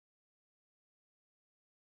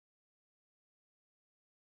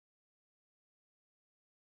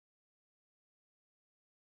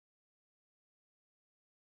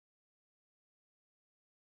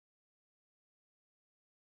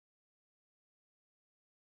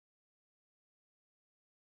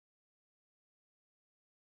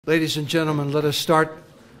Ladies and gentlemen, let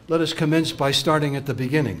us commence by starting at the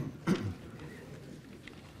beginning.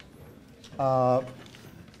 I'm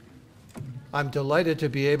delighted to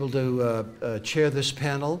be able to chair this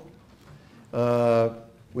panel,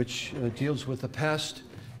 which deals with the past.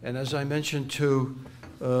 And as I mentioned to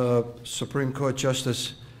Supreme Court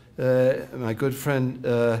Justice, my good friend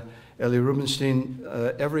Eli Rubenstein,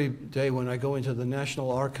 every day when I go into the National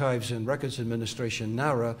Archives and Records Administration,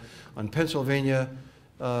 NARA, on Pennsylvania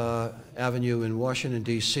Avenue in Washington,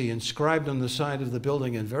 D.C., inscribed on the side of the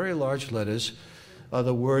building in very large letters are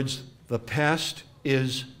the words, "The past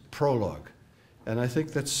is prologue." And I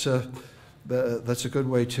think that's a good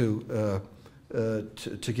way to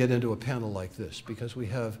get into a panel like this, because we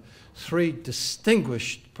have three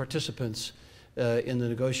distinguished participants in the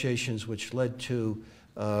negotiations which led to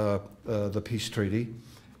the peace treaty,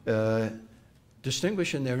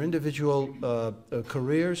 distinguished in their individual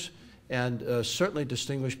careers, and certainly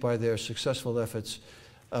distinguished by their successful efforts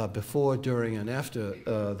before, during, and after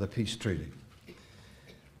the peace treaty.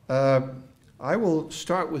 I will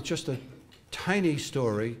start with just a tiny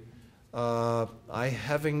story.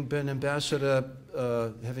 Having been ambassador,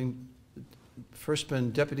 having first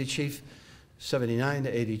been deputy chief 79 to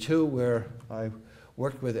 82, where I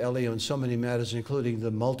worked with Eli on so many matters, including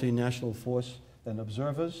the multinational force and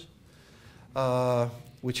observers,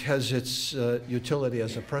 which has its utility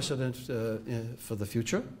as a precedent for the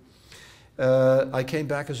future. I came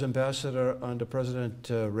back as ambassador under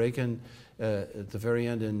President Reagan at the very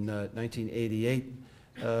end in 1988,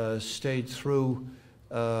 stayed through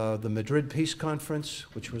the Madrid Peace Conference,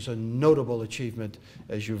 which was a notable achievement,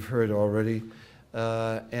 as you've heard already,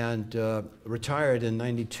 and retired in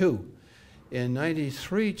 '92. In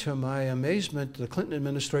 '93, to my amazement, the Clinton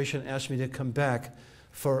administration asked me to come back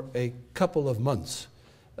for a couple of months.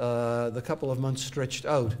 The couple of months stretched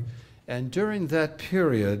out. And during that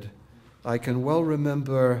period, I can well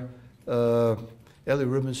remember Eli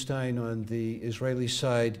Rubenstein on the Israeli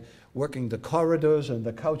side working the corridors and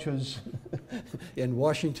the couches in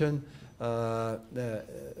Washington very,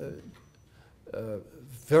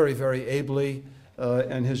 very ably,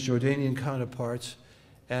 and his Jordanian counterparts.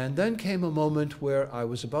 And then came a moment where I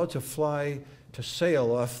was about to fly to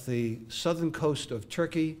sail off the southern coast of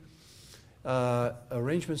Turkey.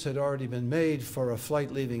 Arrangements had already been made for a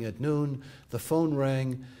flight leaving at noon. The phone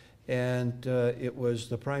rang, and it was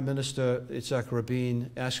the Prime Minister, Yitzhak Rabin,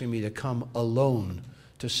 asking me to come alone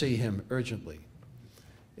to see him urgently.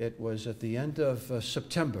 It was at the end of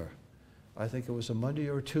September. I think it was a Monday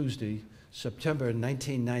or Tuesday, September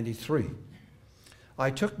 1993. I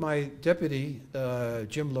took my deputy,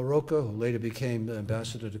 Jim LaRocca, who later became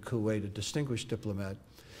ambassador to Kuwait, a distinguished diplomat,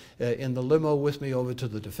 in the limo with me over to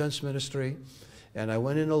the Defense Ministry, and I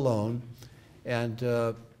went in alone, and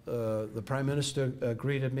the Prime Minister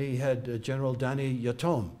greeted me. He had General Danny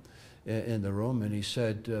Yatom in the room, and he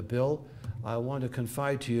said, "Bill, I want to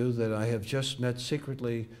confide to you that I have just met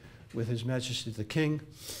secretly with His Majesty the King,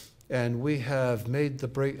 and we have made the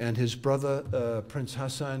break, and his brother, Prince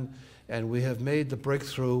Hassan, and we have made the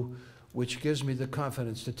breakthrough, which gives me the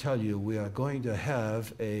confidence to tell you we are going to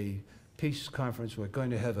have a peace conference, we're going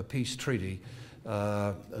to have a peace treaty.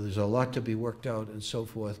 There's a lot to be worked out and so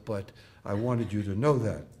forth, but I wanted you to know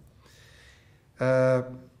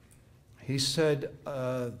that." He said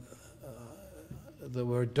there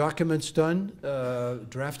were documents done,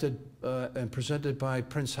 drafted and presented by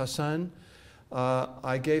Prince Hassan.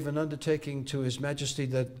 I gave an undertaking to His Majesty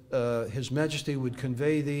that His Majesty would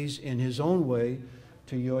convey these in his own way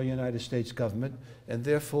to your United States government, and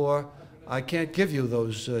therefore I can't give you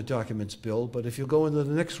those documents, Bill, but if you go into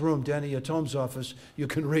the next room, Danny Yatom's office, you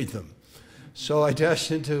can read them. So I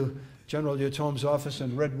dashed into General Yatom's office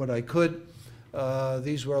and read what I could.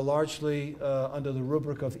 These were largely under the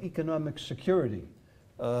rubric of economic security,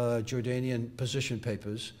 Jordanian position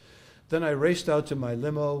papers. Then I raced out to my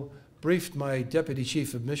limo, briefed my deputy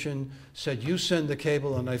chief of mission, said, "You send the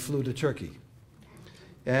cable," and I flew to Turkey.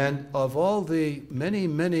 And of all the many,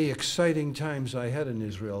 many exciting times I had in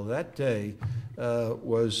Israel, that day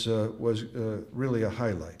was really a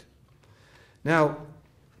highlight. Now,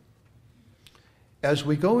 as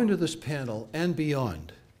we go into this panel and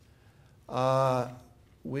beyond,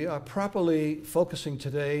 we are properly focusing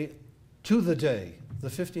today to the day,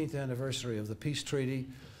 the 15th anniversary of the peace treaty,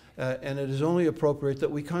 and it is only appropriate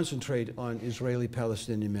that we concentrate on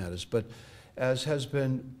Israeli-Palestinian matters. But as has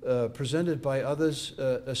been presented by others,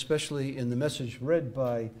 especially in the message read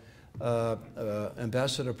by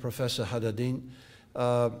Ambassador Professor Haddadin,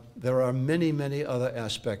 there are many, many other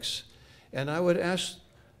aspects. And I would ask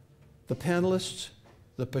the panelists,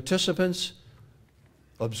 the participants,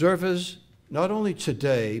 observers, not only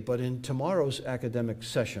today, but in tomorrow's academic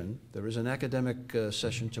session, there is an academic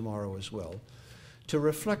session tomorrow as well, to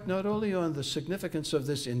reflect not only on the significance of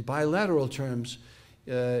this in bilateral terms,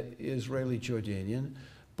 Israeli-Jordanian,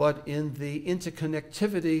 but in the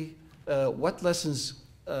interconnectivity, what lessons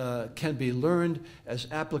can be learned as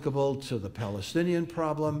applicable to the Palestinian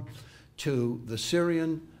problem, to the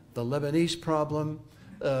Syrian, the Lebanese problem,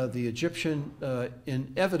 the Egyptian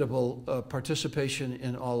inevitable participation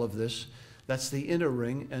in all of this. That's the inner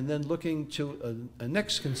ring, and then looking to a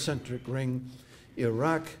next concentric ring,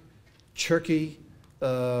 Iraq, Turkey,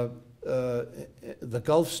 the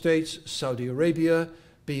Gulf states, Saudi Arabia,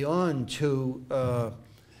 beyond to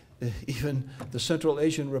even the Central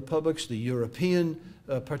Asian republics, the European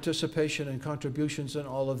participation and contributions in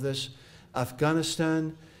all of this,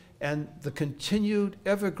 Afghanistan, and the continued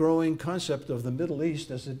ever-growing concept of the Middle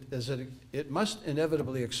East as it must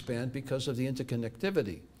inevitably expand because of the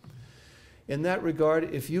interconnectivity. In that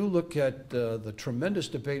regard, if you look at the tremendous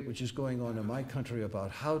debate which is going on in my country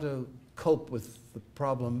about how to cope with the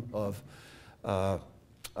problem of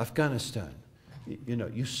Afghanistan, you know,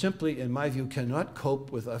 you simply, in my view, cannot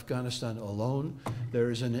cope with Afghanistan alone. There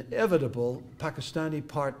is an inevitable Pakistani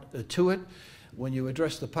part to it. When you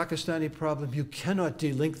address the Pakistani problem, you cannot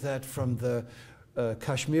delink that from the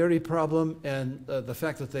Kashmiri problem and the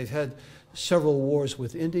fact that they've had several wars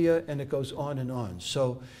with India, and it goes on and on.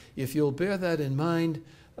 So if you'll bear that in mind,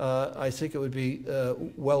 I think it would be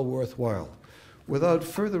well worthwhile. Without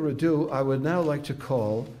further ado, I would now like to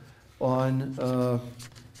call on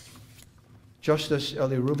Justice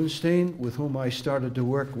Eli Rubinstein, with whom I started to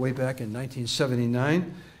work way back in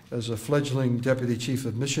 1979 as a fledgling deputy chief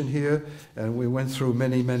of mission here, and we went through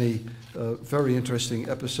many, many very interesting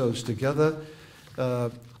episodes together.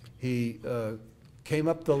 He came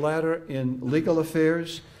up the ladder in legal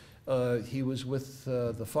affairs. He was with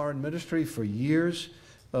the foreign ministry for years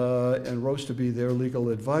and rose to be their legal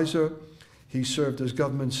advisor. He served as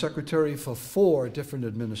government secretary for 4 different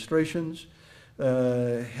administrations,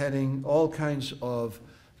 heading all kinds of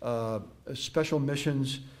special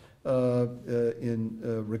missions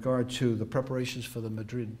in regard to the preparations for the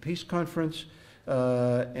Madrid Peace Conference,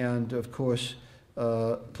 and of course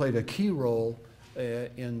played a key role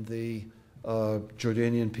in the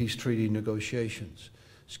Jordanian peace treaty negotiations.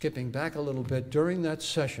 Skipping back a little bit, during that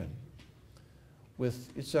session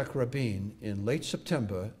with Yitzhak Rabin in late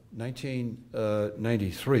September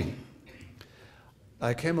 1993,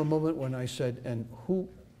 I came a moment when I said, "And who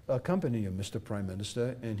accompanied you, Mr. Prime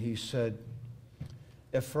Minister?" And he said,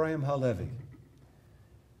 "Ephraim Halevi,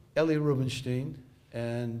 Eli Rubinstein,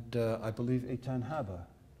 and I believe Eitan Haba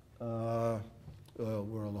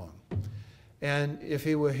were along." And if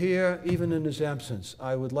he were here, even in his absence,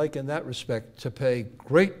 I would like in that respect to pay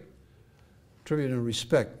great tribute and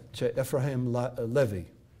respect to Ephraim Levy.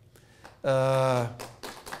 Kol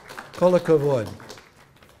hakavod.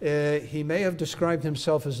 He may have described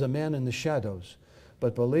himself as the man in the shadows,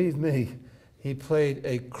 but believe me, he played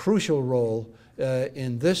a crucial role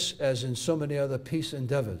in this as in so many other peace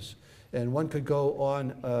endeavors. And one could go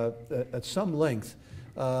on at some length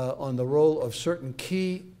on the role of certain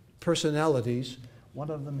key personalities,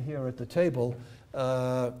 one of them here at the table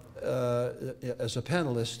as a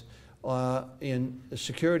panelist, in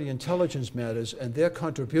security intelligence matters and their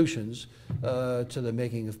contributions to the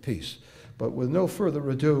making of peace. But with no further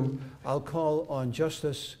ado, I'll call on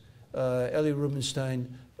Justice Eli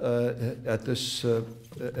Rubinstein at this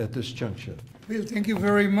juncture. Bill, thank you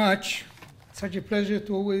very much. Such a pleasure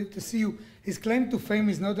to see you. His claim to fame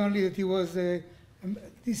is not only that he was a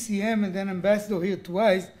DCM and then ambassador here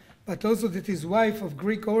twice, but also that his wife of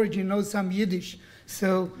Greek origin knows some Yiddish,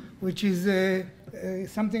 so which is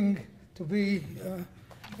something to be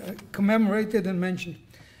commemorated and mentioned.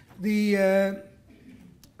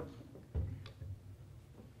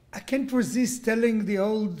 I can't resist telling the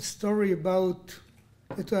old story about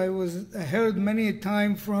that I heard many a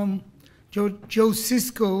time from Joe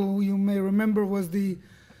Sisko, who you may remember was the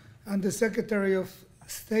Undersecretary of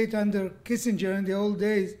State under Kissinger in the old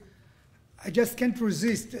days. I just can't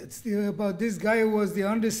resist. It's about this guy who was the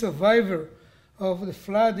only survivor of the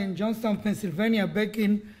flood in Johnstown, Pennsylvania back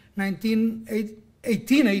in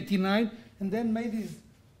 1889, and then made his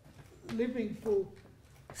living for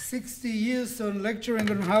 60 years on lecturing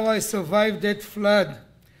on how I survived that flood.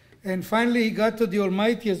 And finally he got to the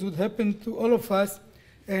Almighty, as would happen to all of us,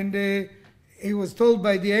 and he was told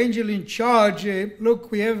by the angel in charge, look,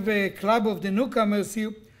 we have a club of the newcomers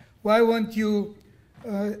here, why won't you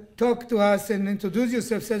talk to us and introduce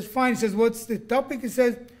yourself? He says, fine. He says, what's the topic? He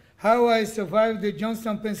says, how I survived the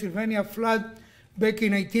Johnstown, Pennsylvania flood back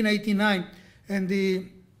in 1889. And the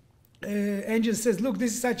angel says, look,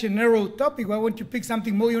 this is such a narrow topic. Why won't you pick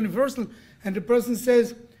something more universal? And the person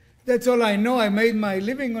says, that's all I know. I made my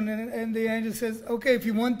living on it. And the angel says, okay, if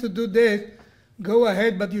you want to do that, go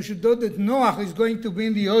ahead, but you should know that Noach is going to be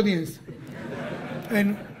in the audience.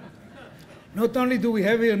 And not only do we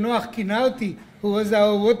have here Noach Kinauti, who was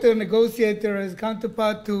our water negotiator as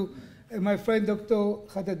counterpart to my friend Dr.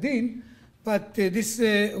 Hadadin, but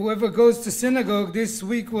whoever goes to synagogue this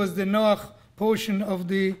week was the Noach portion of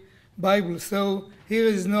the Bible. So here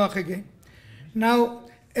is Noach again. Now,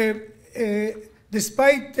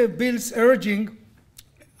 despite Bill's urging,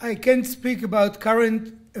 I can't speak about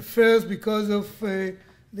current affairs because of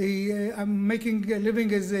I'm making a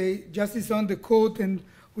living as a justice on the court, and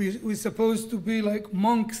we're supposed to be like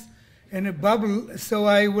monks in a bubble, so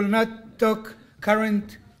I will not talk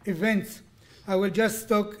current events. I will just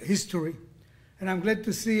talk history. And I'm glad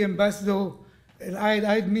to see Ambassador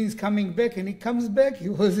Eid means coming back, and he comes back. He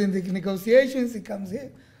was in the negotiations, he comes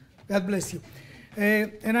here. God bless you.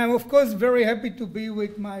 And I'm, of course, very happy to be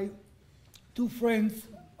with my two friends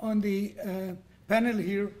on the panel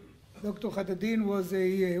here. Dr. Hadadin was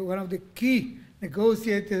one of the key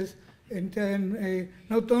negotiators, and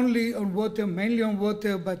not only on water, mainly on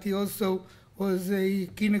water, but he also was a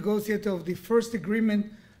key negotiator of the first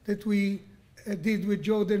agreement that we did with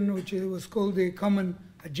Jordan, which was called the Common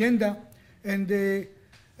Agenda. And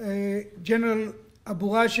General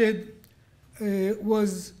Abu Rashid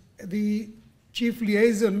was the chief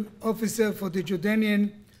liaison officer for the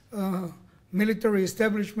Jordanian military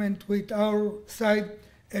establishment with our side,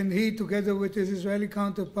 and he, together with his Israeli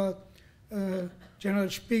counterpart, General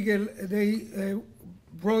Spiegel, they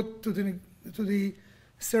brought to the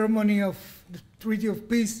ceremony of the Treaty of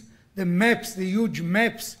Peace the maps, the huge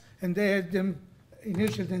maps, and they had them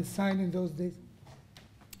initialed and signed in those days.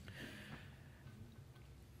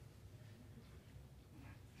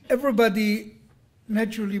 Everybody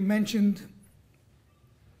naturally mentioned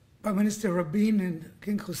Prime Minister Rabin and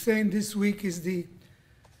King Hussein. This week is the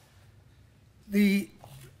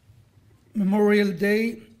Memorial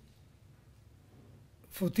Day,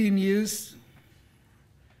 14 years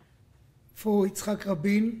for Yitzhak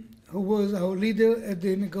Rabin, who was our leader at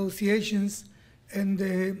the negotiations and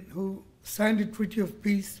who signed the Treaty of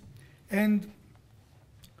Peace. And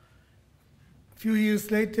a few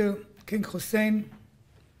years later, King Hussein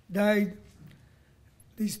died.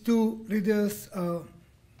 These two leaders are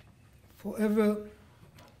forever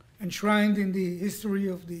enshrined in the history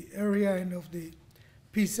of the area and of the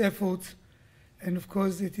peace efforts. And of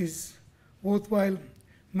course, it is worthwhile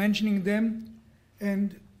mentioning them.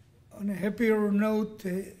 And on a happier note,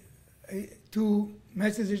 two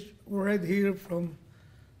messages were read here from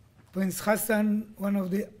Prince Hassan, one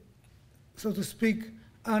of the, so to speak,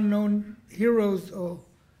 unknown heroes, or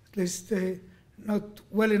at least not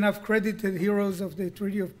well enough credited heroes of the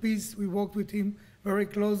Treaty of Peace. We worked with him very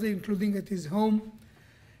closely, including at his home.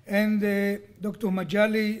 And Dr.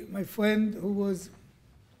 Majali, my friend, who was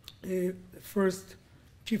the first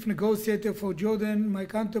chief negotiator for Jordan, my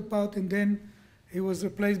counterpart, and then he was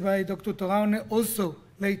replaced by Dr. Taraune, also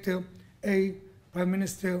later a prime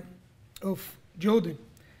minister of Jordan.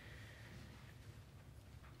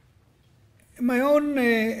 My own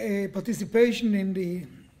participation in the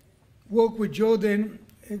work with Jordan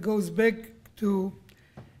goes back to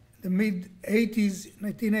the mid-80s,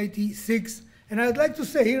 1986. And I'd like to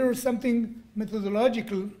say here something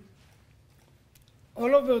methodological.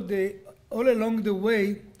 All along the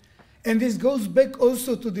way, and this goes back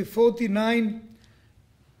also to the 49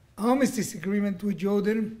 armistice agreement with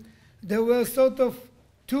Jordan, there were sort of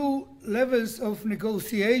two levels of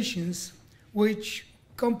negotiations which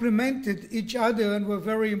complemented each other and were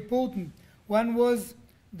very important. One was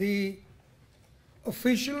the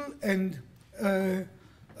official and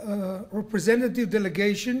representative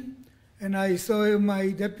delegation, and I saw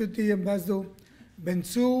my deputy ambassador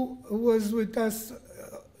Ben-Tzur, who was with us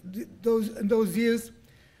in those years,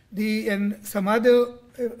 and some other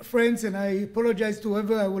friends, and I apologize to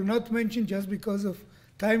whoever I will not mention just because of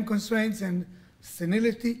time constraints and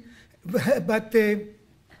senility. But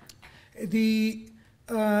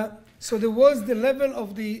so there was the level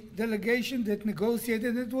of the delegation that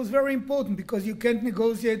negotiated. It was very important because you can't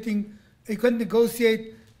negotiate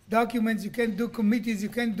documents, you can't do committees, you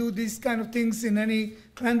can't do these kind of things in any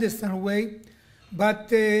clandestine way. But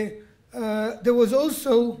there was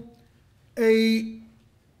also a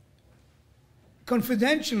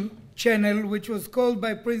confidential channel which was called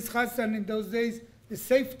by Prince Hassan in those days the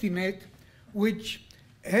safety net, which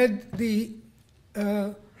had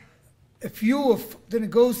a few of the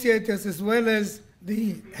negotiators as well as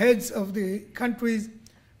the heads of the countries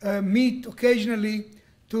meet occasionally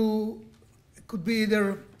to, it could be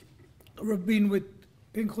either Rabin with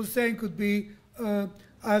King Hussein, could be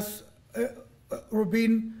us,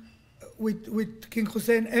 Rabin with King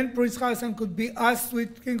Hussein and Prince Hassan, could be us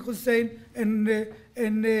with King Hussein and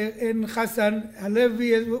Hassan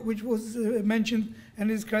Halevi, which was mentioned, and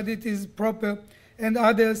his credit is proper, and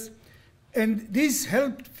others. And this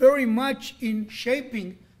helped very much in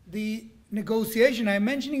shaping the negotiation. I'm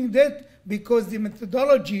mentioning that because the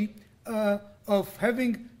methodology of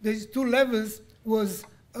having these two levels was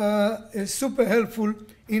super helpful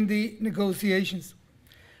in the negotiations.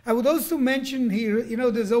 I would also mention here,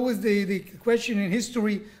 there's always the question in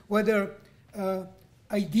history whether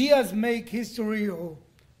ideas make history or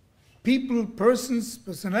people, persons,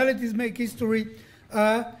 personalities make history.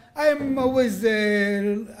 I always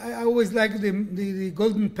like the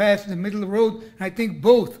golden path, the middle road, and I think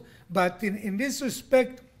both. But in this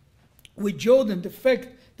respect, with Jordan, the fact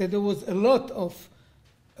that there was a lot of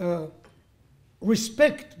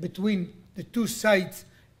respect between the two sides,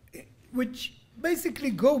 which basically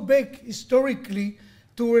go back historically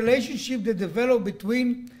to a relationship that developed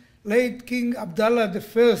between late King Abdullah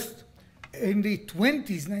I in the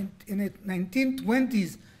 20s, in the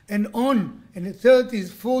 1920s and on, in the 30s,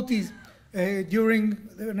 40s, during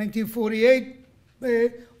the 1948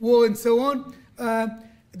 war and so on.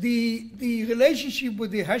 The relationship with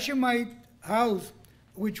the Hashemite house,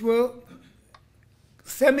 which were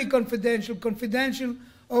semi-confidential, confidential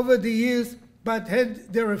over the years, but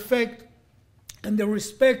had their effect, and the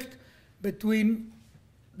respect between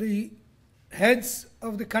the heads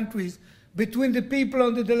of the countries, between the people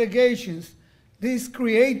on the delegations. This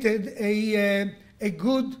created a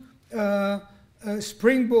good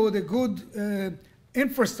springboard, a good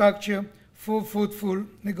infrastructure for fruitful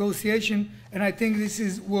negotiation, and I think this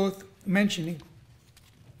is worth mentioning.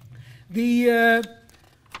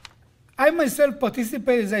 I myself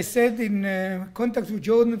participated, as I said, in contact with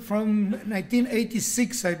Jordan from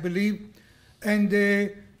 1986, I believe, and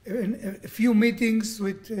a few meetings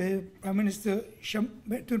with Prime Minister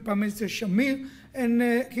Shamir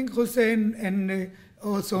and King Hussein, and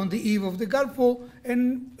also on the eve of the Gulf War,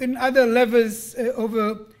 and in other levels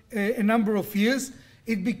over a number of years.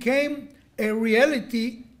 It became a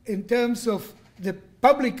reality in terms of the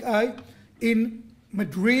public eye in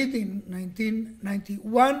Madrid in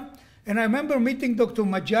 1991. And I remember meeting Dr.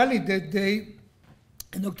 Majali that day.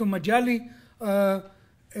 And Dr. Majali,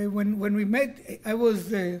 when we met, I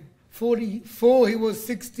was 44, he was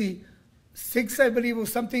 66, I believe, or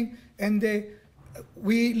something. And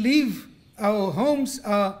we leave our homes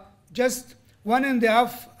just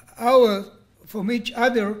 1.5 hours from each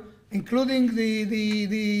other, including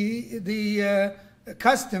the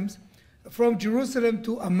customs, from Jerusalem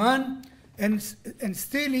to Amman. And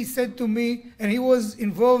still he said to me, and he was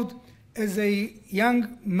involved as a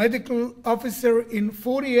young medical officer in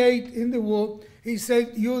 48 in the war, he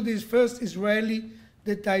said, "You're the first Israeli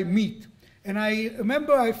that I meet." And I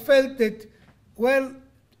remember I felt that, well,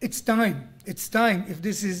 it's time if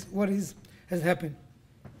this is what has happened.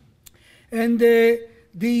 And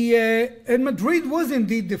Madrid was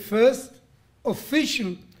indeed the first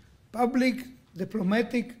official public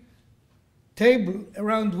diplomatic table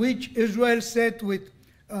around which Israel sat with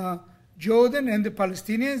Jordan and the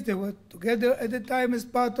Palestinians. They were together at the time as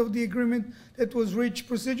part of the agreement that was reached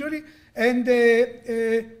procedurally, and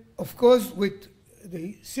of course with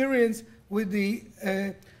the Syrians, with the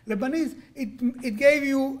Lebanese. It gave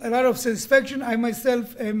you a lot of satisfaction. I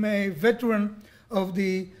myself am a veteran of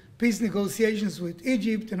the peace negotiations with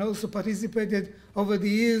Egypt, and also participated over the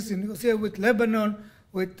years in negotiations with Lebanon,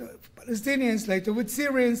 with Palestinians, later with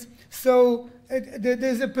Syrians. So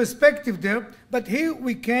there's a perspective there. But here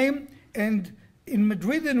we came, and in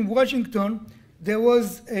Madrid and Washington, there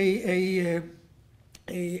was an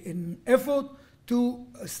effort to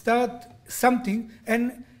start something,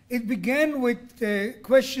 and it began with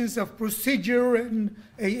questions of procedure, and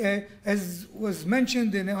as was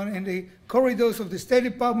mentioned in the corridors of the State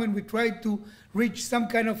Department, we tried to reach some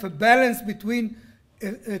kind of a balance between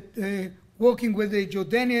working with the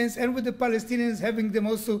Jordanians and with the Palestinians, having them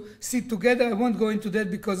also sit together. I won't go into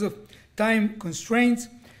that because of time constraints.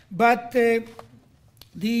 But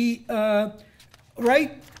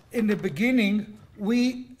right in the beginning,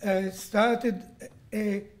 we started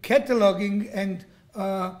cataloging and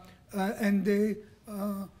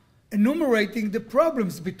enumerating the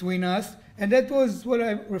problems between us, and that was what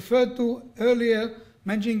I referred to earlier,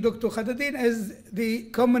 mentioning Dr. Khadadin, as the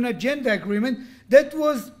Common Agenda Agreement. That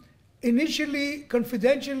was initially,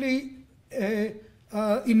 confidentially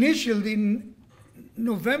initialed in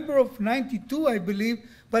November of '92, I believe,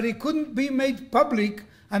 but it couldn't be made public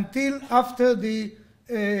until after the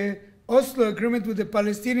Oslo agreement with the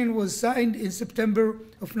Palestinians was signed in September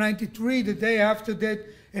of '93. The day after that,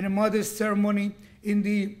 in a modest ceremony in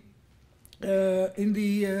the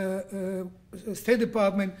State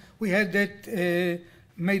Department, we had that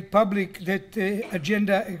made public, that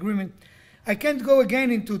agenda agreement. I can't go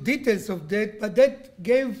again into details of that, but that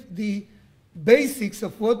gave the basics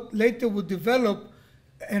of what later would develop,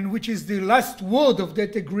 and which is the last word of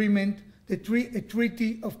that agreement, a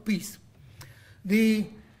treaty of peace.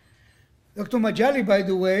 Dr. Majali, by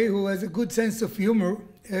the way, who has a good sense of humor,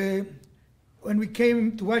 when we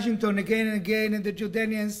came to Washington again and again, and the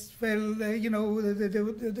Jordanians fell,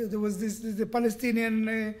 there was the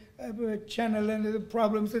Palestinian channel and the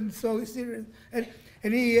problems, and so Syria,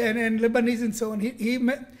 and Lebanese and so on.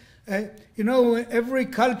 Every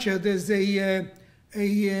culture there's a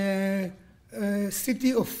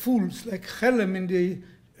city of fools, like Chelem in the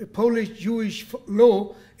Polish Jewish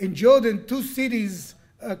law. In Jordan, two cities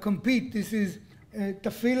compete. This is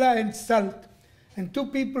Tafila and Salt. And two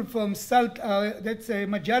people from Salt, that's a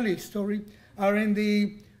Majali story, are in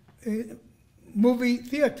the movie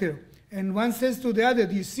theater. And one says to the other,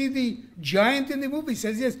 do you see the giant in the movie? He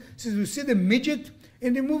says, yes. He says, you see the midget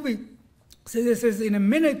in the movie? He says, in a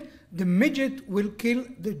minute, the midget will kill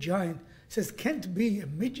the giant. He says, can't be a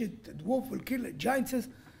midget, a dwarf will kill a giant. He says,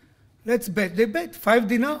 let's bet. They bet, 5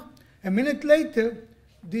 dinar. A minute later,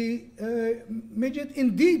 the midget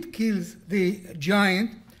indeed kills the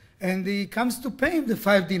giant, and he comes to pay him the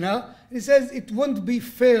 5 dinar. He says, it won't be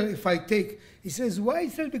fair if I take. He says, why? He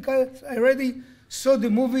says, because I already saw the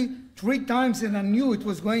movie 3 times and I knew it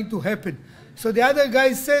was going to happen. So the other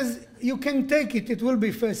guy says, you can take it, it will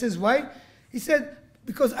be fair. He says, why? He said,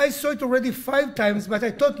 because I saw it already 5 times, but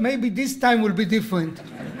I thought maybe this time will be different.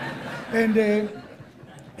 And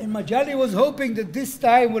Majali was hoping that this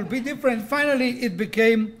time will be different. Finally, it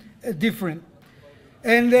became different.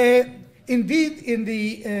 And indeed, in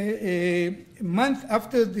the month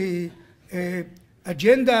after the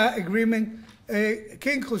agenda agreement,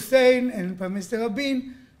 King Hussein and Prime Minister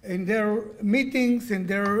Rabin, in their meetings and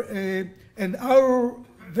our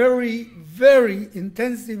very, very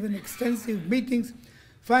intensive and extensive meetings,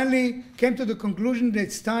 finally came to the conclusion that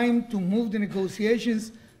it's time to move the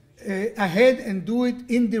negotiations ahead and do it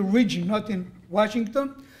in the region, not in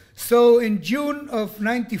Washington. So in June of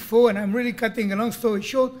 '94, and I'm really cutting a long story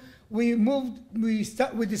short, we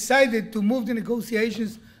decided to move the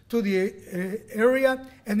negotiations to the area,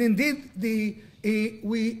 and indeed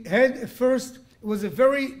we had it was a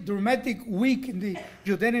very dramatic week in the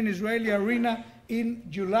Jordanian-Israeli arena in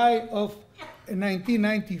July of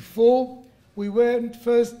 1994. We went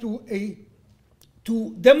first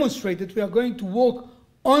to demonstrate that we are going to work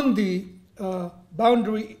on the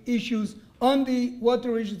boundary issues, on the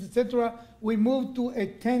water issues, etc. We moved to a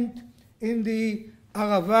tent in the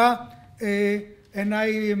Arava, and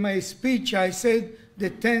in my speech I said the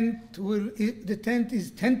tent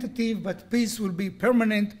is tentative, but peace will be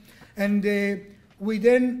permanent. And we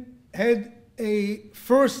then had a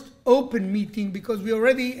first open meeting, because we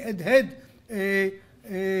already had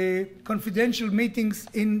confidential meetings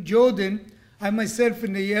in Jordan. I myself,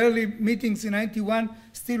 in the early meetings in '91,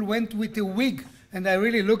 still went with a wig, and I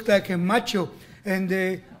really looked like a macho.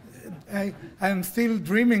 And I'm still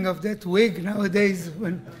dreaming of that wig nowadays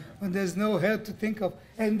when there's no hair to think of.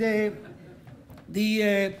 And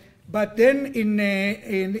but then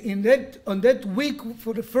on that week,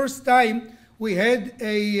 for the first time, we had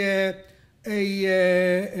a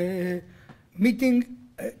meeting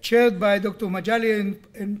chaired by Dr. Majali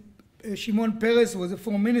and Shimon Peres, was a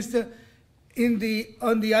foreign minister,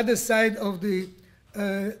 on the other side of the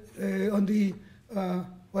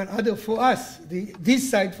other for us, this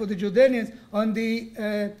side for the Jordanians, on the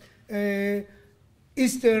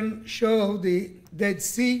eastern shore of the Dead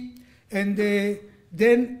Sea. And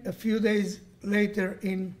then a few days later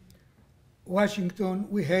in Washington,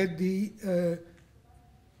 we had the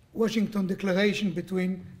Washington Declaration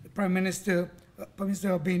between the Prime Minister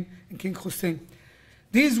Rabin and King Hussein.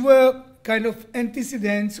 These were kind of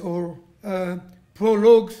antecedents or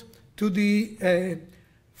prologues to the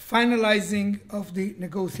finalizing of the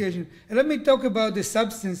negotiation. And let me talk about the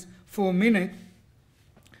substance for a minute.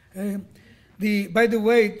 By the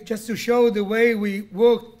way, just to show the way we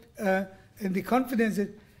worked and the confidence that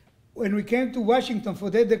when we came to Washington for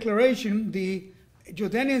that declaration, the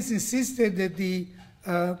Jordanians insisted that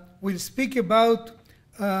we'll speak about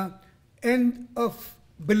end of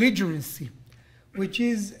belligerency, which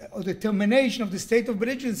is, or the termination of the state of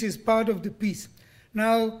belligerency is part of the peace.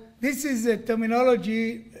 Now, this is a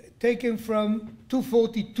terminology taken from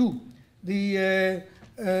 242, the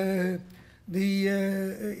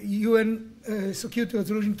UN Security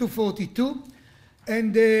Resolution 242.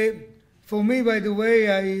 And for me, by the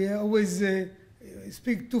way, I always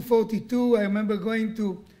speak 242. I remember going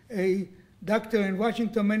to a doctor in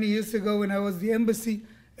Washington many years ago when I was the embassy,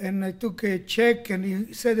 and I took a check, and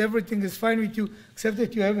he said everything is fine with you, except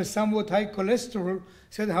that you have a somewhat high cholesterol. I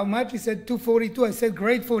said, how much? He said 242. I said,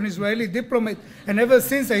 great for an Israeli diplomat. And ever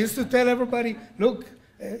since, I used to tell everybody, look,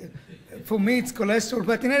 for me it's cholesterol.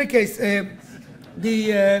 But in any case,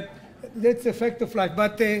 that's a fact of life.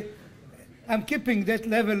 But I'm keeping that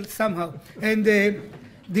level somehow. And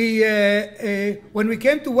when we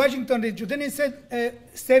came to Washington, the Jordanians said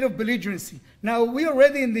state of belligerency. Now, we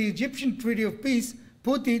already in the Egyptian Treaty of Peace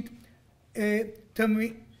put it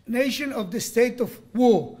termination of the state of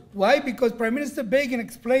war. Why? Because Prime Minister Begin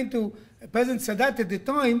explained to President Sadat at the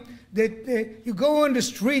time that you go on the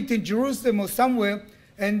street in Jerusalem or somewhere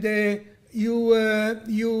and you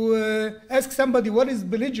ask somebody what is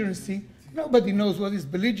belligerency. Nobody knows what is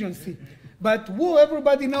belligerency. But war,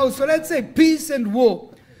 everybody knows. So let's say peace and war.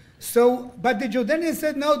 So, but the Jordanians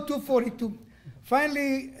said no, 242.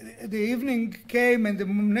 Finally, the evening came, and the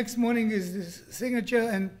next morning is the signature,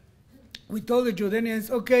 and we told the Jordanians,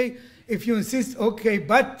 okay, if you insist, okay,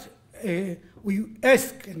 but we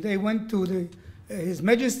ask, and they went to His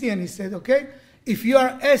Majesty, and he said, okay, if you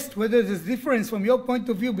are asked whether there's difference from your point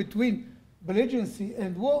of view between belligerency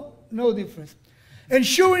and war, no difference. And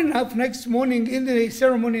sure enough, next morning in the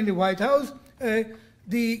ceremony in the White House,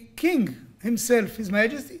 the king himself, His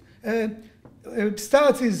Majesty,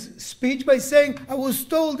 starts his speech by saying, I was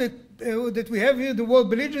told that we have here the word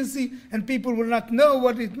belligerency and people will not know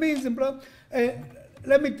what it means and blah.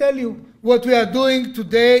 Let me tell you, what we are doing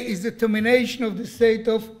today is the termination of the state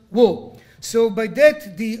of war. So by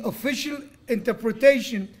that, the official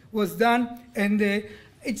interpretation was done, and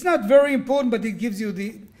it's not very important, but it gives you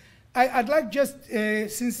the... I'd like just,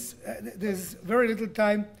 since there's very little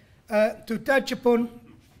time, to touch upon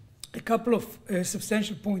a couple of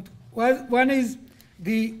substantial points. One is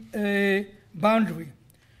the boundary.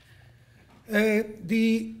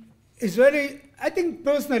 The Israeli, I think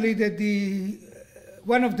personally that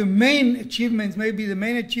one of the main achievements, maybe the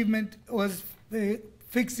main achievement, was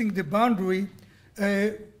fixing the boundary,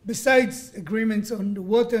 besides agreements on the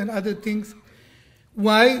water and other things.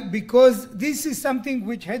 Why? Because this is something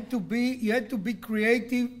which had to be, you had to be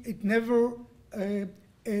creative. It never,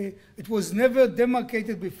 it was never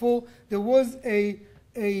demarcated before. There was a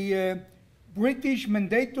British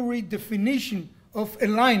mandatory definition of a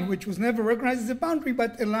line, which was never recognized as a boundary,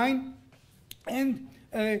 but a line, and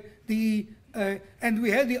and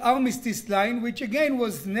we had the armistice line, which again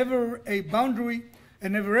was never a boundary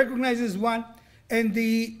and never recognized as one. And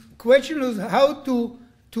the question was how to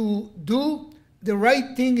do the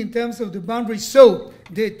right thing in terms of the boundary, so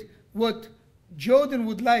that what Jordan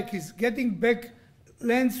would like is getting back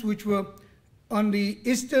lands which were on the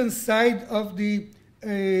eastern side of the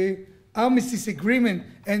armistice agreement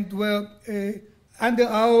and were under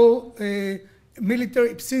our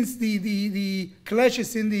military, since the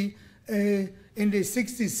clashes in the 60s,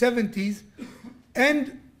 70s,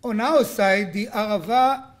 and on our side, the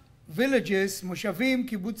Arava villages, moshavim,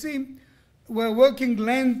 kibbutzim, were working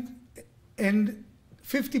land, and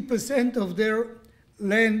 50% of their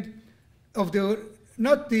land, of the,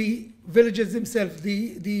 not the villages themselves,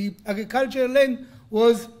 the agricultural land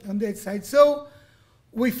was on that side. So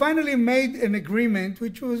we finally made an agreement,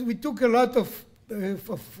 which was, we took a lot of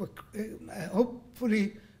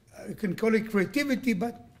hopefully you can call it creativity,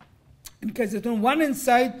 but in case that on one hand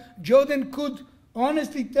side, Jordan could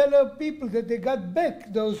honestly tell our people that they got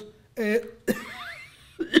back those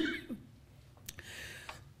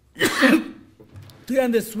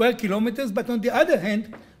 300 square kilometers, but on the other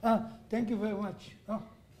hand, thank you very much. Oh,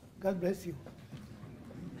 God bless you.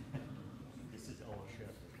 This is our chef.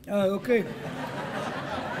 Okay.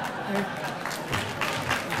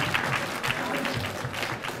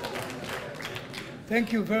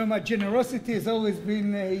 Thank you very much. Generosity has always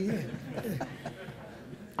been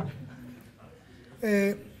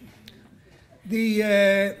in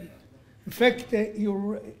fact,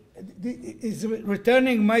 is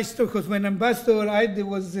returning Maestro, because when Ambassador Aide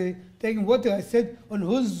was taking water, I said, on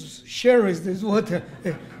whose share is this water?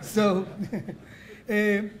 So,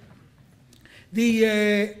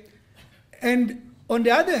 and on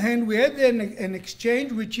the other hand, we had an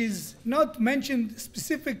exchange which is not mentioned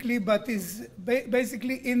specifically, but is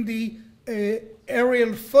basically in the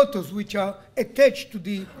aerial photos which are attached to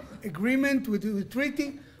the agreement with the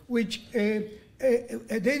treaty, which they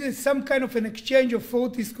did some kind of an exchange of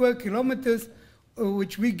 40 square kilometers,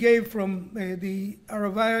 which we gave from the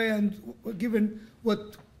Arava area and were given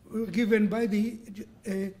by the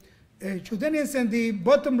Jordanians, and the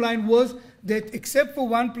bottom line was that except for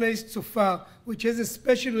one place so far, which has a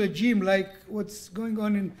special regime like what's going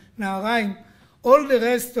on in Naharaim, all the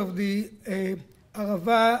rest of the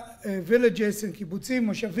Arava villages and kibbutzim,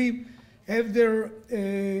 moshavim, have their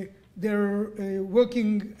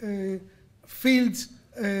working fields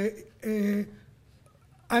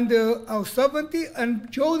under our sovereignty,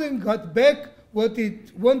 and Jordan got back what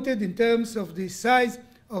it wanted in terms of the size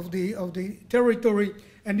of the territory,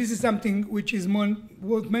 and this is something which is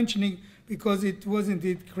worth mentioning because it was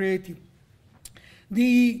indeed creative.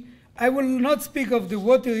 I will not speak of the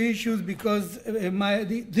water issues because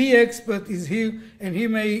the expert is here and he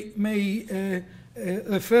may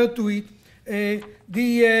refer to it.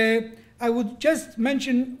 I would just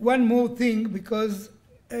mention one more thing because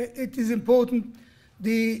it is important.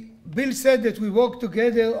 The bill said that we work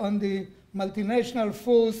together on the multinational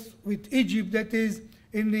force with Egypt, that is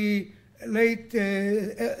in the late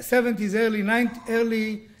 70s,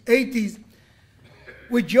 early 80s.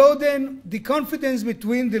 With Jordan, the confidence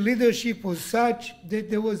between the leadership was such that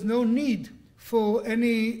there was no need for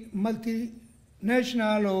any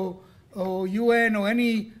multinational or UN or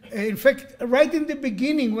any. In fact, right in the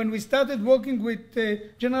beginning, when we started working with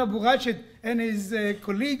General Burachet and his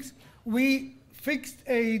colleagues, we fixed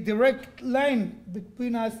a direct line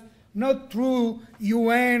between us, not through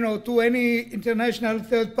UN or to any international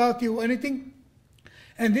third party or anything.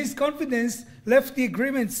 And this confidence left the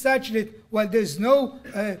agreement such that while there's no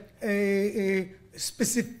a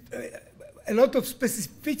lot of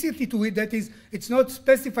specificity to it, that is, it's not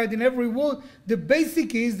specified in every word, the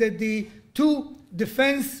basic is that the two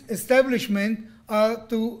defense establishments are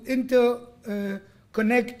to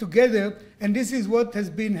interconnect together, and this is what has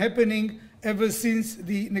been happening ever since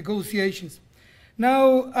the negotiations.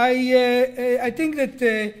 Now, I think that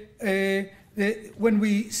when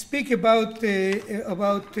we speak about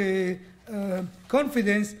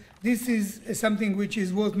confidence, this is something which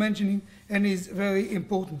is worth mentioning and is very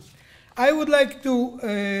important. I would like to,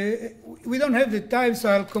 we don't have the time, so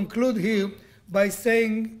I'll conclude here by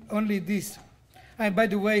saying only this. And by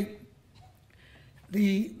the way,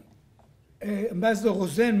 the Ambassador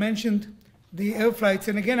Rosen mentioned the air flights,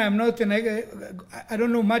 and again, I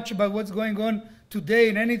don't know much about what's going on today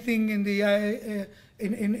in anything in the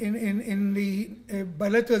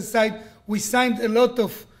bilateral side. We signed a lot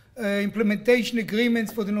of implementation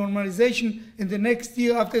agreements for the normalization in the next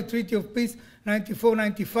year after the Treaty of Peace,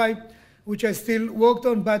 94-95, which I still worked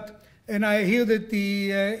on, and I hear that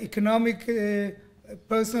the economic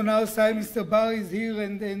person on our side, Mr. Bar, is here,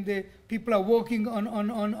 and the people are working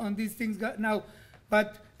on these things now.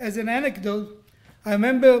 But as an anecdote, I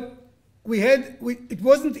remember it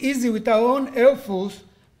wasn't easy with our own Air Force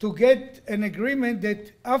to get an agreement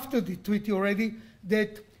that after the treaty already,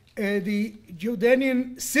 that the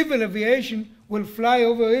Jordanian civil aviation will fly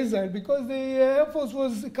over Israel, because the Air Force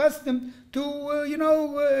was accustomed to,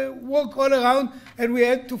 walk all around, and we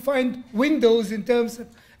had to find windows in terms of,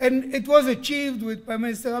 and it was achieved with Prime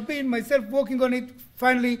Minister Rabin, myself working on it.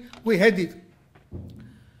 Finally, we had it.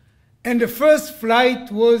 And the first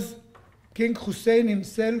flight was King Hussein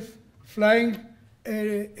himself flying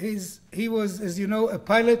he was, as you know, a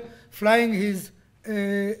pilot, flying his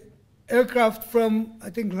aircraft from, I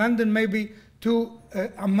think, London maybe, to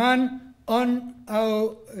Amman on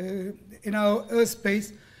in our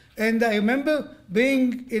airspace. And I remember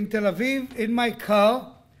being in Tel Aviv in my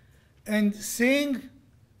car and seeing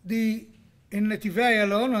in Netivei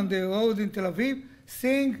Ayalon, on the road in Tel Aviv,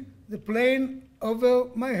 seeing the plane over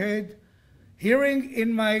my head, hearing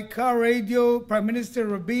in my car radio Prime Minister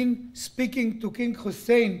Rabin speaking to King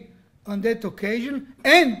Hussein on that occasion,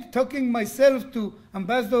 and talking myself to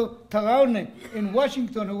Ambassador Taraune in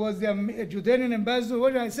Washington, who was the Jordanian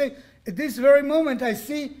ambassador. I say, at this very moment, I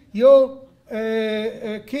see your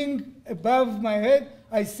king above my head.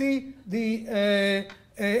 I see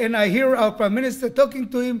and I hear our Prime Minister talking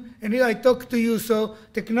to him, and here I talk to you. So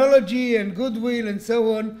technology and goodwill and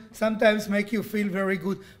so on sometimes make you feel very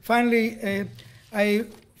good. Finally, I a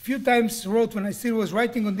few times wrote, when I still was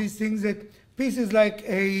writing on these things, that peace is like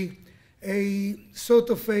a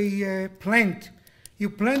sort of a plant. You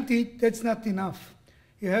plant it, that's not enough.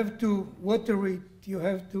 You have to water it. You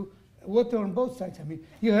have to water on both sides. I mean,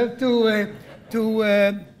 you have to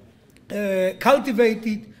cultivate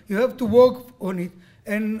it. You have to work on it.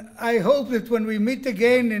 And I hope that when we meet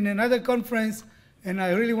again in another conference, and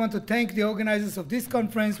I really want to thank the organizers of this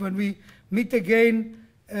conference, when we meet again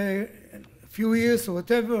a few years or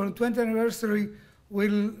whatever, on 20th anniversary,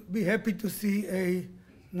 we'll be happy to see a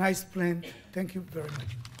nice plan. Thank you very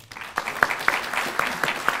much.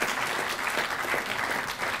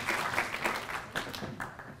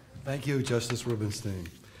 Thank you, Justice Rubinstein.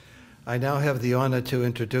 I now have the honor to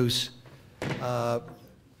introduce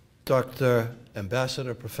Dr.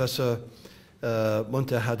 Ambassador Professor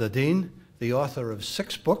Munta Haddadin, the author of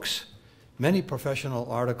 6 books, many professional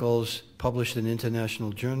articles published in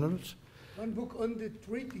international journals. One book on the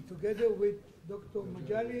treaty together with Dr.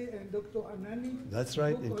 Majali and Dr. Anani. That's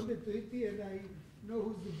right. A book on the treaty, and I know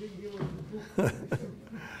who's the big hero of the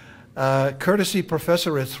book. Courtesy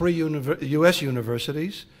professor at 3 U.S.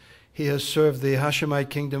 universities. He has served the Hashemite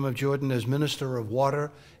Kingdom of Jordan as Minister of Water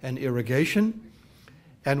and Irrigation,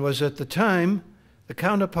 and was at the time the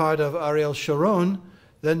counterpart of Ariel Sharon,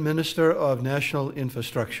 then Minister of National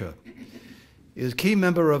Infrastructure. He is a key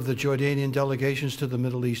member of the Jordanian delegations to the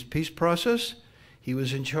Middle East peace process. He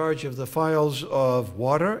was in charge of the files of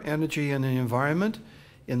water, energy, and the environment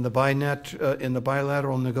in the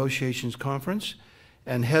bilateral negotiations conference,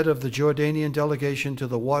 and head of the Jordanian delegation to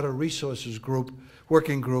the Water Resources Group,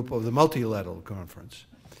 Working Group of the Multilateral Conference.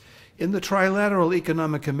 In the Trilateral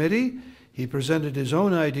Economic Committee, he presented his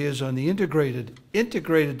own ideas on the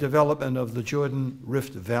integrated development of the Jordan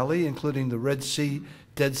Rift Valley, including the Red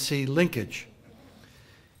Sea-Dead Sea linkage.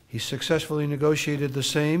 He successfully negotiated the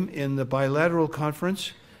same in the bilateral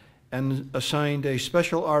conference and assigned a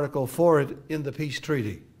special article for it in the peace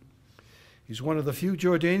treaty. He's one of the few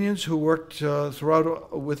Jordanians who worked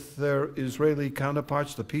throughout with their Israeli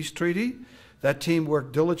counterparts the peace treaty. That team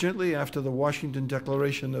worked diligently after the Washington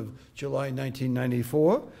Declaration of July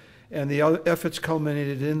 1994, and the efforts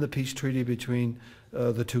culminated in the peace treaty between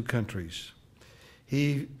the 2 countries.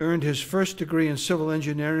 He earned his first degree in civil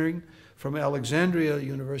engineering from Alexandria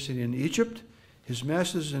University in Egypt, his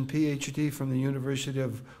master's and PhD from the University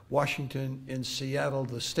of Washington in Seattle,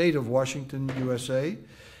 the state of Washington, USA,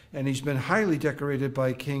 and he's been highly decorated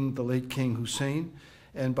by the late King Hussein,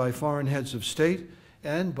 and by foreign heads of state,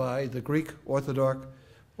 and by the Greek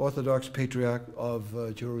Orthodox Patriarch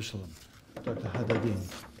of Jerusalem, Dr. Haddadin.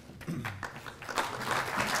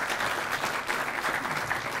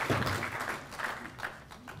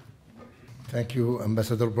 Thank you,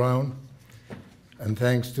 Ambassador Brown, and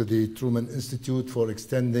thanks to the Truman Institute for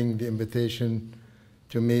extending the invitation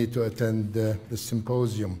to me to attend the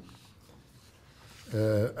symposium.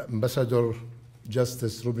 Ambassador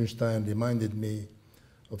Justice Rubinstein reminded me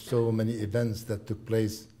of so many events that took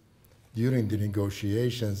place during the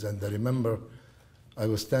negotiations, and I remember I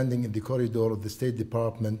was standing in the corridor of the State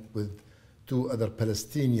Department with 2 other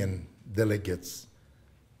Palestinian delegates,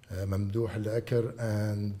 Mamdouh Al-Akar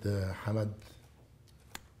and Hamad,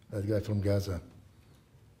 that guy from Gaza,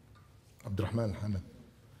 Abdurrahman Hamad.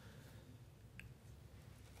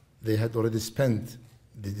 They had already spent,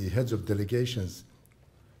 the heads of delegations,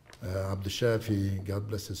 Abdul Shafi, God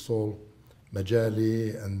bless his soul,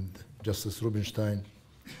 Majali, and Justice Rubinstein,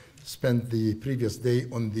 spent the previous day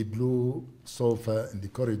on the blue sofa in the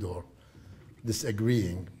corridor,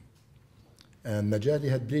 disagreeing. And Majali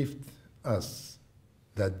had briefed us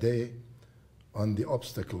that day on the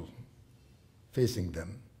obstacle facing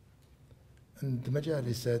them. And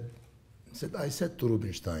Majali said, I said to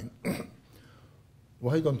Rubinstein,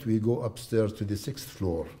 why don't we go upstairs to the 6th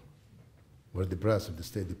floor, where the brass of the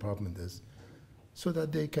State Department is, so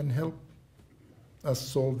that they can help us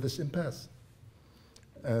solve this impasse?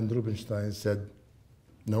 And Rubinstein said,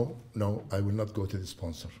 no, I will not go to the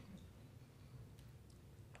sponsor.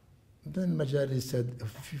 Then Majali said,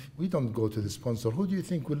 if we don't go to the sponsor, who do you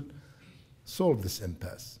think will solve this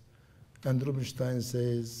impasse? And Rubinstein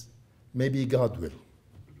says, maybe God will.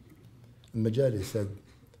 And Majali said,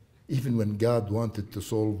 even when God wanted to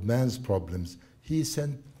solve man's problems, he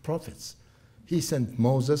sent prophets. He sent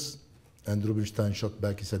Moses, and Rubinstein shot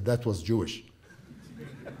back, he said, that was Jewish.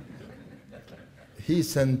 He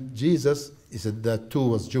sent Jesus, he said, that too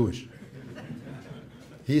was Jewish.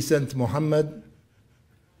 He sent Muhammad,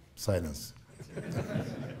 silence.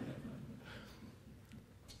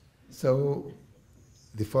 So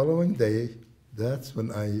the following day, that's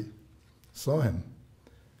when I saw him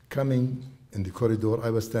coming in the corridor.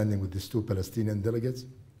 I was standing with these 2 Palestinian delegates.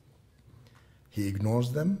 He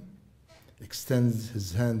ignores them, extends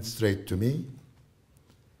his hand straight to me,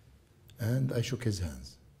 and I shook his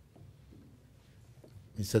hands.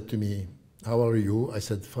 He said to me, how are you? I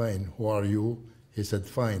said, fine. Who are you? He said,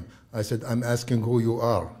 fine. I said, I'm asking who you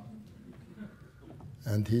are.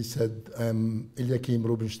 And he said, I'm Eliakim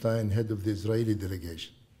Rubinstein, head of the Israeli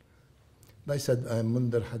delegation. And I said, I'm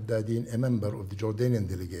Munta Haddadin, a member of the Jordanian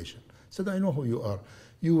delegation. I said, I know who you are.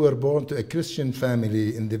 You were born to a Christian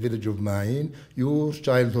family in the village of Ma'in. Your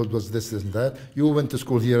childhood was this and that. You went to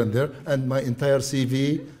school here and there, and my entire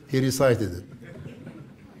CV, he recited it.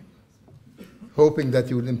 hoping that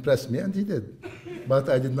he would impress me, and he did. But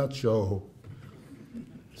I did not show.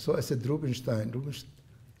 So I said, Rubinstein,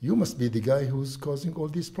 you must be the guy who's causing all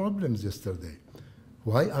these problems yesterday.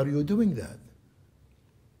 Why are you doing that?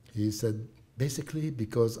 He said, basically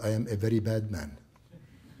because I am a very bad man.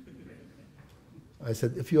 I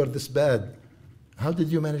said, if you are this bad, how did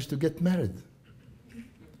you manage to get married?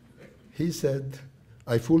 He said,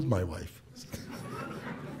 I fooled my wife.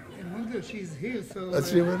 I wonder she's here, so...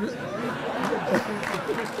 That's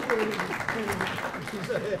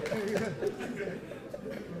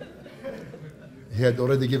He had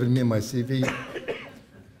already given me my CV,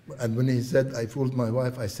 and when he said, I fooled my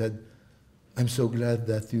wife, I said, I'm so glad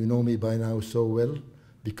that you know me by now so well,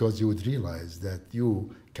 because you would realize that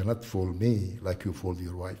you cannot fool me like you fooled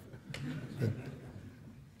your wife.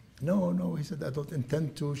 No, he said, I don't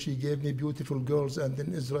intend to. She gave me beautiful girls, and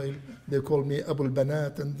in Israel, they call me Abul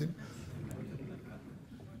Banat. And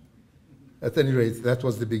at any rate, that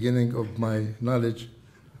was the beginning of my knowledge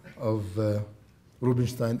of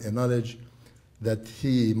Rubinstein, a knowledge that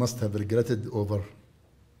he must have regretted over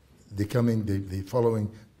the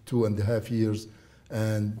following 2.5 years,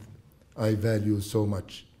 and I value so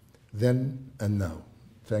much then and now.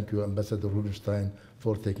 Thank you, Ambassador Rubinstein,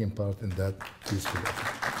 for taking part in that peaceful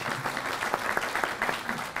effort.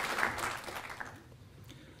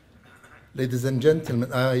 Ladies and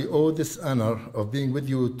gentlemen, I owe this honor of being with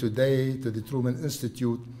you today to the Truman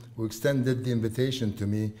Institute, who extended the invitation to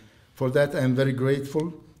me. For that, I am very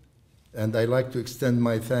grateful, and I like to extend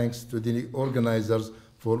my thanks to the organizers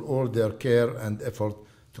for all their care and effort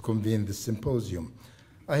to convene this symposium.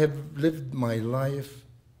 I have lived my life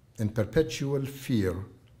in perpetual fear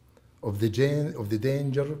of the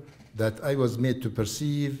danger that I was made to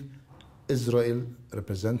perceive Israel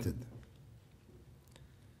represented.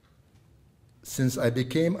 Since I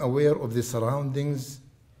became aware of the surroundings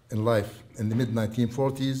in life in the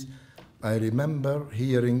mid-1940s, I remember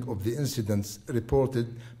hearing of the incidents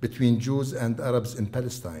reported between Jews and Arabs in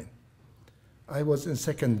Palestine. I was in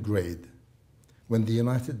second grade when the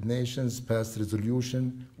United Nations passed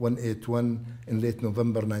Resolution 181 in late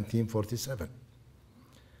November 1947.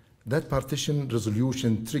 That partition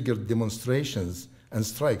resolution triggered demonstrations and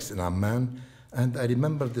strikes in Amman, and I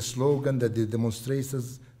remember the slogan that the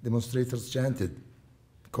demonstrators chanted,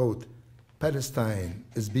 quote, Palestine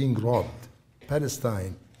is being robbed.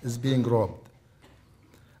 Palestine is being robbed.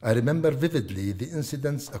 I remember vividly the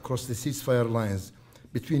incidents across the ceasefire lines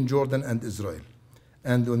between Jordan and Israel,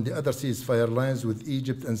 and on the other ceasefire lines with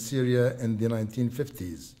Egypt and Syria in the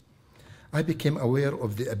 1950s. I became aware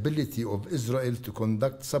of the ability of Israel to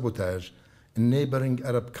conduct sabotage in neighboring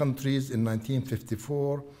Arab countries in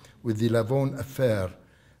 1954 with the Lavon affair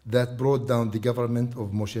that brought down the government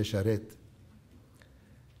of Moshe Sharet.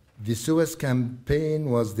 The Suez Campaign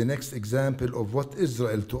was the next example of what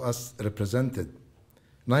Israel to us represented.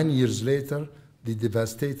 9 years later, the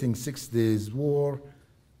devastating 6 Days War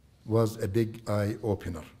was a big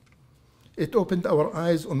eye-opener. It opened our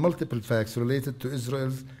eyes on multiple facts related to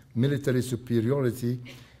Israel's military superiority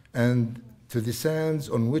and to the sands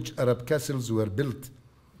on which Arab castles were built.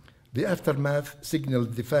 The aftermath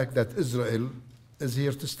signaled the fact that Israel is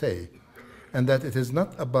here to stay, and that it is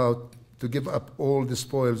not about to give up all the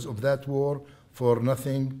spoils of that war for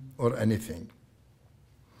nothing or anything.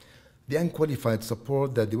 The unqualified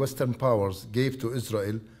support that the Western powers gave to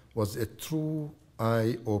Israel was a true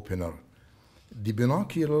eye-opener. The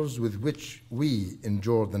binoculars with which we in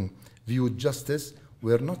Jordan viewed justice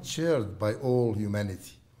were not shared by all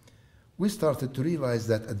humanity. We started to realize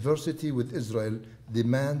that adversity with Israel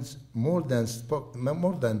demands more than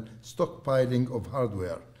stockpiling of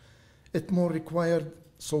hardware. It more required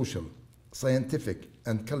social, scientific,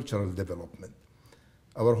 and cultural development.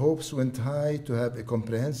 Our hopes went high to have a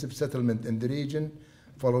comprehensive settlement in the region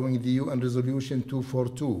following the UN Resolution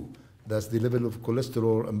 242. That's the level of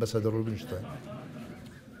cholesterol, Ambassador Rubinstein.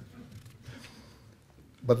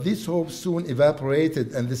 But these hopes soon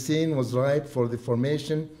evaporated, and the scene was ripe for the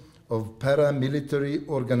formation of paramilitary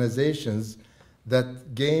organizations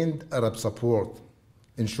that gained Arab support.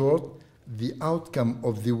 In short, the outcome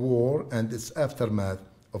of the war and its aftermath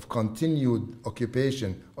of continued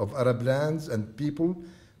occupation of Arab lands and people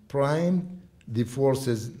primed the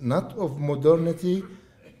forces not of modernity,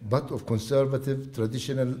 but of conservative,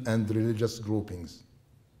 traditional, and religious groupings.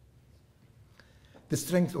 The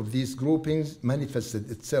strength of these groupings manifested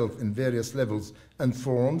itself in various levels and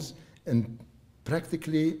forms in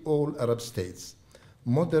practically all Arab states.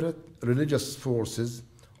 Moderate religious forces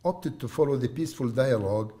opted to follow the peaceful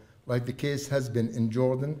dialogue, like the case has been in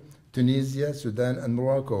Jordan, Tunisia, Sudan, and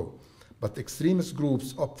Morocco. But extremist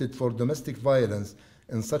groups opted for domestic violence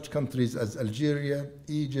in such countries as Algeria,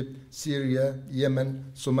 Egypt, Syria, Yemen,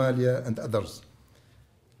 Somalia, and others.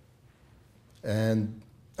 And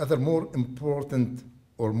other more important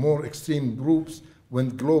or more extreme groups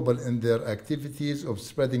went global in their activities of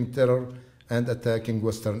spreading terror and attacking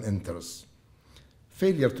Western interests.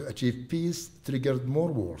 Failure to achieve peace triggered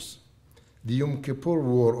more wars. The Yom Kippur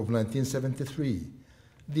War of 1973,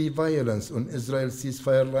 the violence on Israel's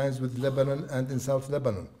ceasefire lines with Lebanon and in South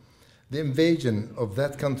Lebanon, the invasion of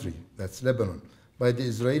that country, that's Lebanon, by the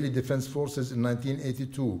Israeli Defense Forces in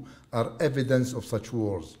 1982 are evidence of such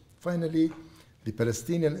wars. Finally, the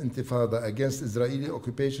Palestinian Intifada against Israeli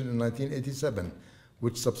occupation in 1987,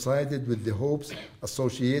 which subsided with the hopes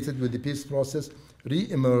associated with the peace process,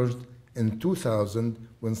 re-emerged in 2000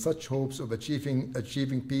 when such hopes of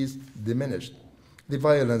achieving peace diminished. The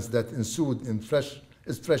violence that ensued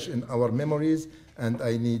is fresh in our memories, and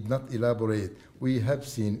I need not elaborate. We have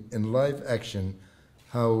seen in live action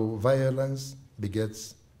how violence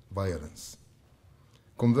begets violence.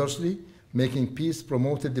 Conversely, making peace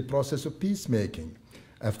promoted the process of peacemaking.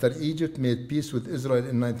 After Egypt made peace with Israel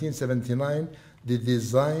in 1979, the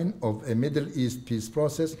design of a Middle East peace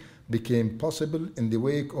process became possible in the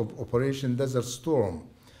wake of Operation Desert Storm.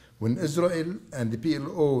 When Israel and the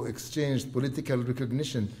PLO exchanged political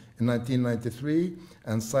recognition in 1993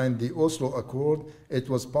 and signed the Oslo Accord, it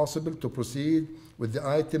was possible to proceed with the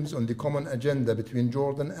items on the common agenda between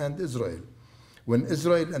Jordan and Israel. When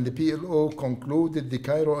Israel and the PLO concluded the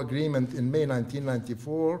Cairo Agreement in May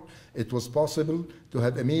 1994, it was possible to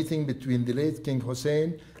have a meeting between the late King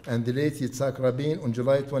Hussein and the late Yitzhak Rabin on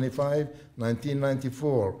July 25,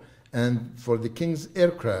 1994, and for the King's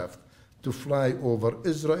aircraft to fly over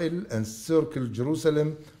Israel and circle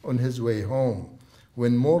Jerusalem on his way home.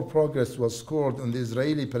 When more progress was scored on the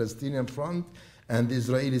Israeli-Palestinian front and the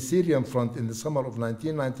Israeli-Syrian front in the summer of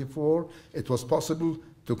 1994, it was possible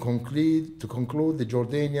to conclude the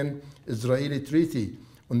Jordanian-Israeli treaty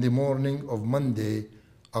on the morning of Monday,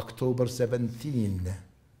 October 17,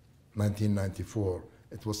 1994.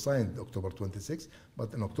 It was signed October 26,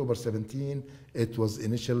 but on October 17, it was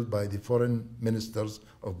initialed by the foreign ministers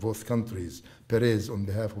of both countries, Perez on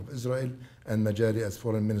behalf of Israel and Majari as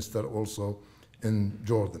foreign minister also in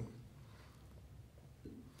Jordan.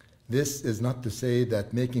 This is not to say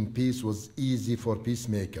that making peace was easy for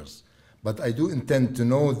peacemakers, but I do intend to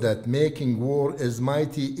note that making war is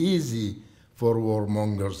mighty easy for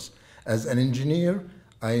warmongers. As an engineer,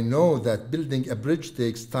 I know that building a bridge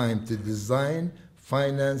takes time to design,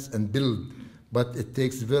 finance, and build, but it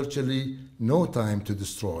takes virtually no time to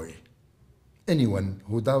destroy. Anyone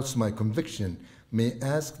who doubts my conviction may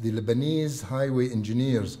ask the Lebanese highway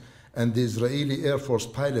engineers and the Israeli Air Force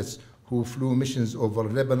pilots who flew missions over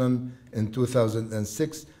Lebanon in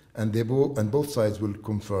 2006, and both sides will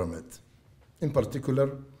confirm it. In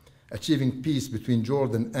particular, achieving peace between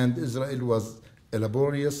Jordan and Israel was a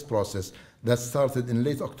laborious process that started in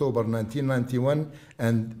late October 1991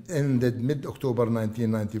 and ended mid-October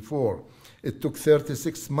 1994. It took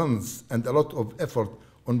 36 months and a lot of effort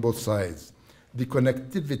on both sides. The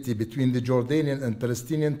connectivity between the Jordanian and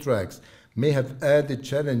Palestinian tracks may have added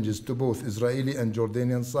challenges to both Israeli and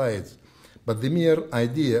Jordanian sides, but the mere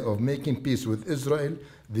idea of making peace with Israel,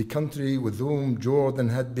 the country with whom Jordan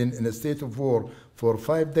had been in a state of war for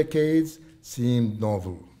 5 decades, seemed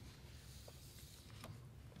novel.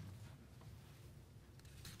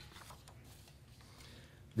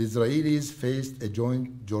 The Israelis faced a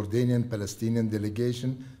joint Jordanian-Palestinian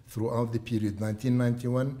delegation throughout the period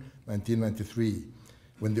 1991-1993,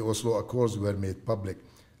 when the Oslo Accords were made public.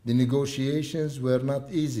 The negotiations were not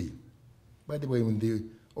easy. By the way, when the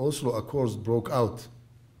Oslo Accords broke out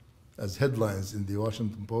as headlines in the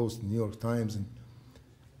Washington Post, New York Times, and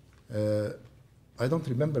I don't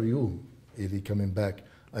remember you, Eli, coming back.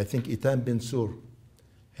 I think Itam Ben Sur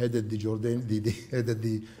headed the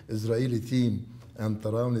Israeli team, and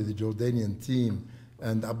Tarawni, the Jordanian team,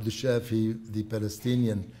 and Abdul Shafi, the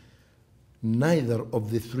Palestinian. Neither of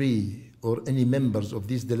the three or any members of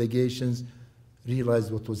these delegations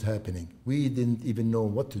realized what was happening. We didn't even know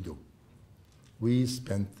what to do. We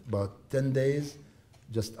spent about 10 days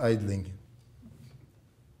just idling,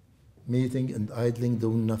 meeting and idling,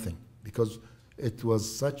 doing nothing, because it was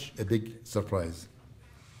such a big surprise.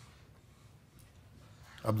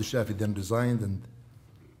 Abdul Shafi then resigned, and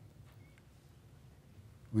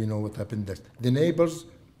we know what happened next. The neighbors,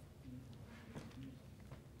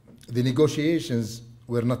 the negotiations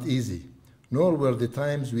were not easy, nor were the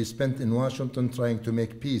times we spent in Washington trying to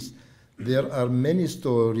make peace. There are many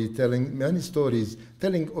stories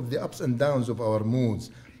telling of the ups and downs of our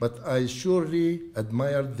moods, but I surely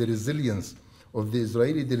admired the resilience of the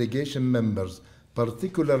Israeli delegation members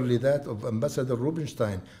particularly that of Ambassador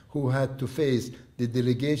Rubinstein, who had to face the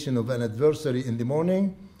delegation of an adversary in the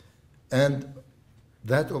morning and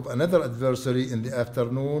that of another adversary in the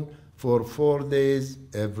afternoon for 4 days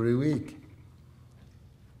every week.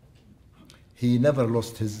 He never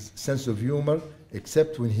lost his sense of humor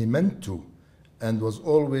except when he meant to, and was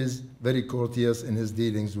always very courteous in his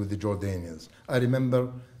dealings with the Jordanians. I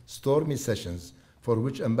remember stormy sessions for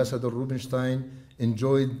which Ambassador Rubinstein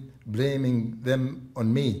enjoyed blaming them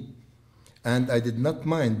on me. And I did not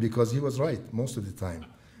mind because he was right most of the time.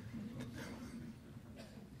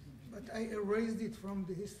 But I erased it from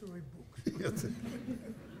the history books.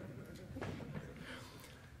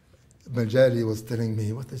 Majali was telling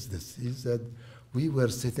me, what is this? He said, we were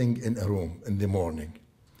sitting in a room in the morning,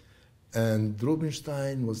 and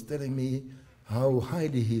Rubinstein was telling me how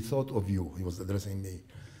highly he thought of you. He was addressing me.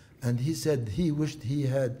 And he said he wished he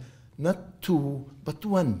had not two, but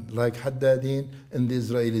one, like Haddadin in the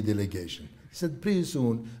Israeli delegation. He said pretty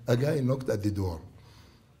soon, a guy knocked at the door.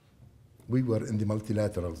 We were in the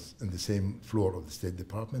multilaterals in the same floor of the State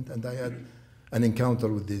Department, and I had an encounter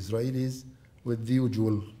with the Israelis with the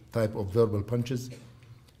usual type of verbal punches.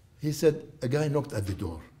 He said, a guy knocked at the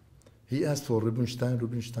door. He asked for Rubinstein.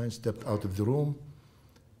 Rubinstein stepped out of the room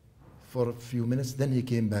for a few minutes. Then he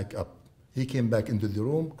came back up. He came back into the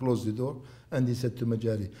room, closed the door, and he said to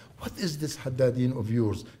Majali, what is this Haddadin of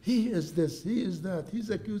yours? He is this, he is that, he's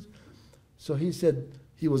accused. So he said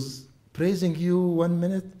he was praising you 1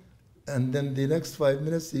 minute, and then the next 5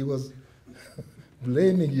 minutes he was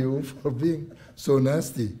blaming you for being so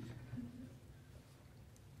nasty.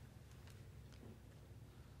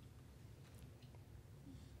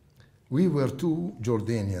 We were two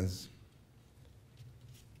Jordanians.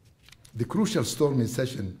 The crucial stormy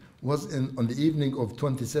session was on the evening of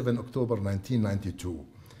 27 October 1992,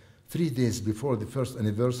 3 days before the first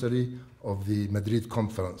anniversary of the Madrid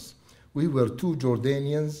conference. We were two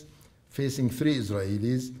Jordanians facing 3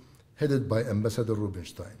 Israelis, headed by Ambassador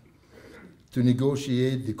Rubinstein, to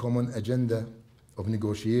negotiate the common agenda of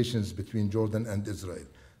negotiations between Jordan and Israel.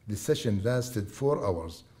 The session lasted 4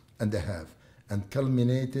 hours and a half and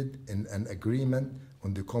culminated in an agreement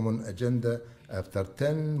on the common agenda after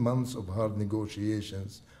 10 months of hard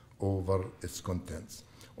negotiations over its contents.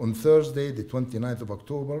 On Thursday, the 29th of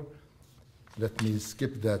October, let me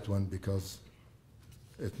skip that one because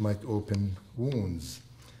it might open wounds.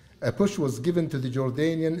 A push was given to the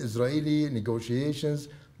Jordanian-Israeli negotiations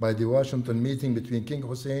by the Washington meeting between King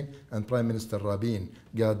Hussein and Prime Minister Rabin,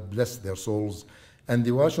 God bless their souls, and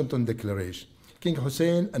the Washington Declaration. King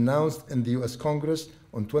Hussein announced in the US Congress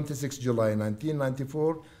on 26 July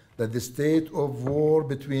 1994 that the state of war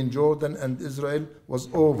between Jordan and Israel was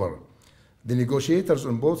over. The negotiators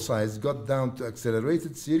on both sides got down to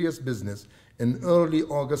accelerated serious business in early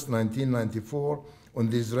August 1994 on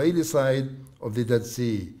the Israeli side of the Dead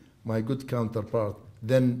Sea. My good counterpart,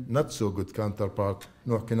 then not so good counterpart,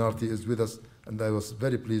 Noah Kinarty, is with us, and I was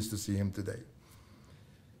very pleased to see him today.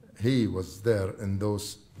 He was there in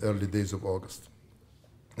those early days of August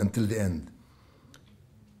until the end.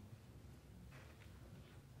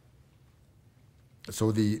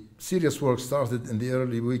 So the serious work started in the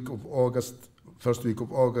early week of August, first week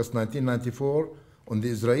of August 1994 on the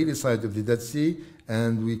Israeli side of the Dead Sea,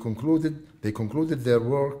 and they concluded their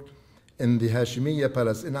work in the Hashemiyya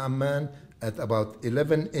Palace in Amman at about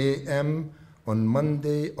 11 a.m. on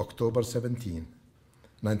Monday, October 17,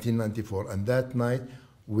 1994. And that night,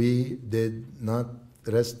 we did not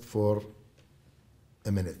rest for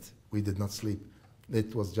a minute. We did not sleep.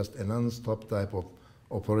 It was just a non-stop type of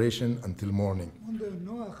operation until morning. One day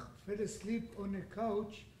Noah fell asleep on a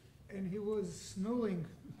couch and he was snoring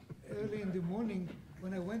early in the morning.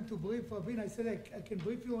 When I went to brief Rabin, I said, I can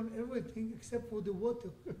brief you on everything except for the water.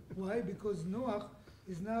 Why? Because Noah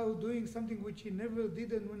is now doing something which he never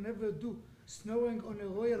did and will never do, snoring on a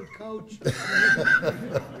royal couch.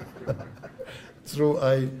 True,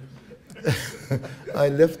 I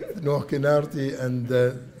left Noah Kinarty and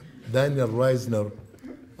Daniel Reisner.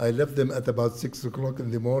 I left them at about 6 o'clock in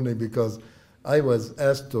the morning because I was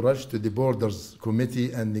asked to rush to the Borders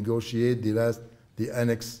Committee and negotiate the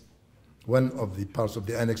annex, one of the parts of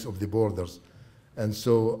the annex of the borders. And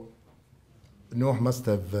so Noah must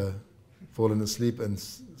have fallen asleep and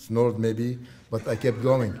snored maybe, but I kept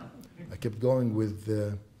going. I kept going with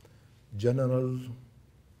General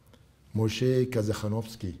Moshe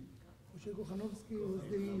Kazakhanovsky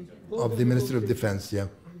of the Ministry of Defense, yeah.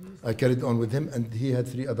 I carried on with him, and he had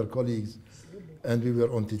 3 other colleagues, and we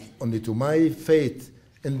were only 2. My fate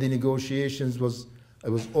in the negotiations was I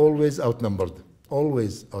was always outnumbered,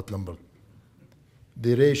 always outnumbered.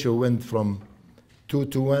 The ratio went from 2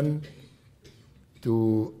 to 1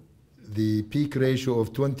 to the peak ratio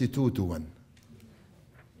of 22 to 1.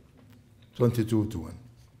 22 to 1.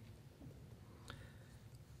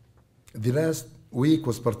 The last week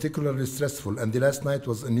was particularly stressful, and the last night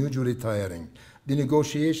was unusually tiring. The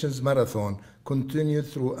negotiations marathon continued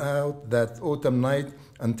throughout that autumn night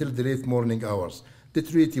until the late morning hours. The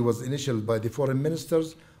treaty was initialed by the foreign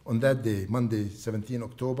ministers on that day, Monday, 17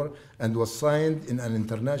 October, and was signed in an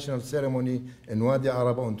international ceremony in Wadi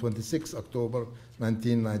Araba on 26 October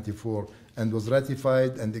 1994, and was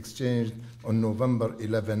ratified and exchanged on November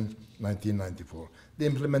 11, 1994. The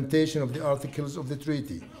implementation of the articles of the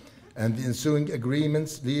treaty and the ensuing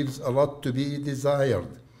agreements leaves a lot to be desired.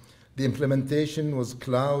 The implementation was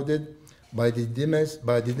clouded by the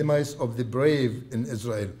demise of the brave in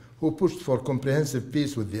Israel, who pushed for comprehensive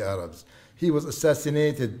peace with the Arabs. He was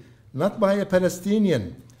assassinated not by a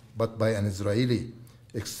Palestinian, but by an Israeli.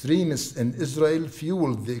 Extremists in Israel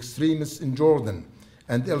fueled the extremists in Jordan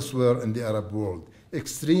and elsewhere in the Arab world.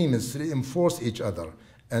 Extremists reinforce each other,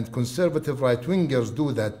 and conservative right-wingers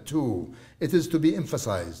do that too. It is to be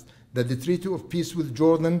emphasized that the Treaty of Peace with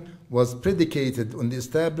Jordan was predicated on the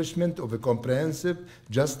establishment of a comprehensive,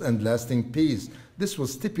 just and lasting peace. This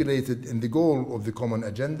was stipulated in the goal of the common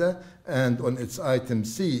agenda and on its item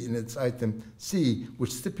C,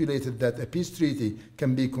 which stipulated that a peace treaty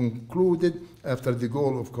can be concluded after the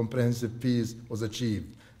goal of comprehensive peace was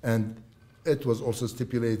achieved. And it was also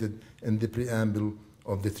stipulated in the preamble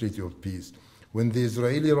of the Treaty of Peace. When the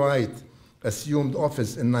Israeli right assumed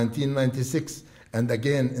office in 1996, and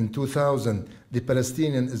again in 2000, the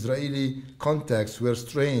Palestinian-Israeli contacts were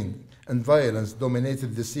strained and violence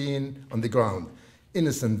dominated the scene on the ground.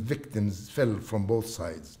 Innocent victims fell from both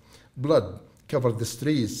sides. Blood covered the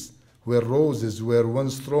streets where roses were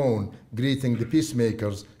once thrown, greeting the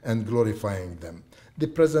peacemakers and glorifying them. The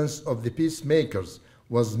presence of the peacemakers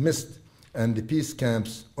was missed, and the peace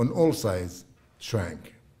camps on all sides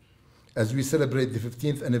shrank. As we celebrate the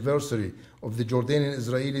 15th anniversary of the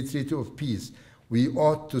Jordanian-Israeli Treaty of Peace, we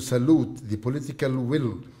ought to salute the political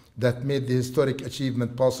will that made the historic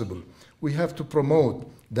achievement possible. We have to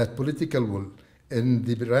promote that political will in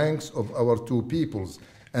the ranks of our two peoples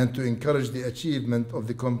and to encourage the achievement of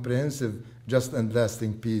the comprehensive, just and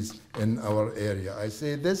lasting peace in our area. I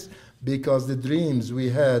say this because the dreams we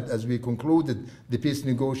had as we concluded the peace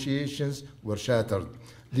negotiations were shattered.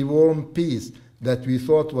 The warm peace that we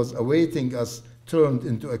thought was awaiting us turned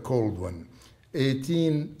into a cold one.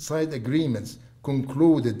 18 side agreements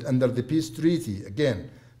concluded under the peace treaty. Again,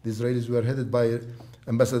 the Israelis were headed by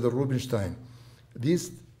Ambassador Rubinstein.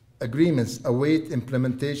 These agreements await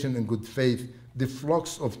implementation in good faith. The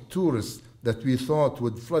flocks of tourists that we thought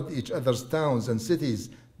would flood each other's towns and cities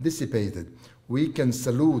dissipated. We can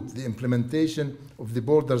salute the implementation of the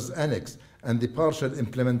Borders Annex and the partial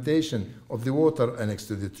implementation of the Water Annex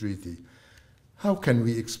to the treaty. How can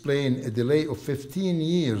we explain a delay of 15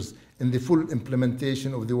 years in the full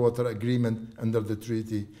implementation of the water agreement under the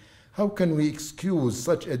treaty? How can we excuse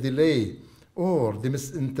such a delay or the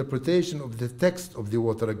misinterpretation of the text of the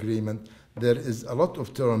water agreement? There is a lot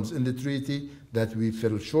of terms in the treaty that we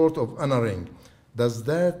fell short of honoring. Does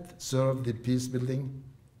that serve the peace building?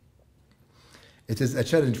 It is a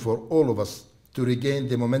challenge for all of us to regain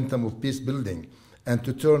the momentum of peace building and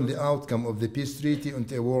to turn the outcome of the peace treaty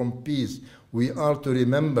into a warm peace. We are to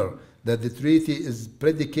remember that the treaty is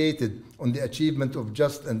predicated on the achievement of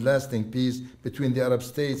just and lasting peace between the Arab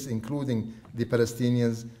states, including the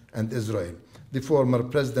Palestinians and Israel. The former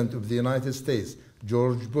President of the United States,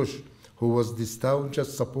 George Bush, who was the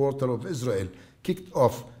staunchest supporter of Israel, kicked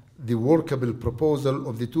off the workable proposal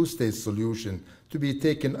of the two-state solution to be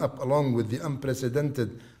taken up along with the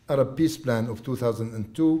unprecedented Arab Peace Plan of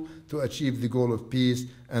 2002 to achieve the goal of peace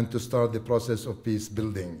and to start the process of peace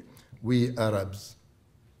building. We Arabs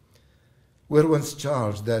were once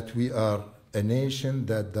charged that we are a nation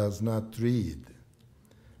that does not read.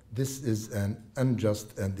 This is an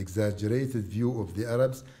unjust and exaggerated view of the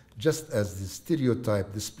Arabs, just as the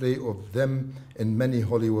stereotype display of them in many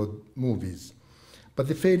Hollywood movies. But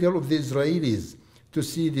the failure of the Israelis to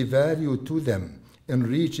see the value to them in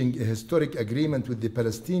reaching a historic agreement with the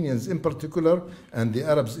Palestinians in particular and the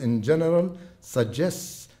Arabs in general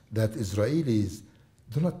suggests that Israelis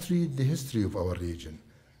do not read the history of our region.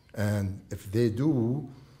 And if they do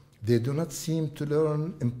not seem to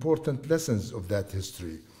learn important lessons of that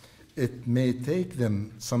history. It may take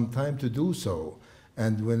them some time to do so,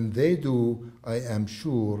 and when they do, I am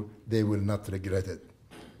sure they will not regret it.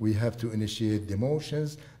 We have to initiate the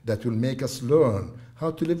motions that will make us learn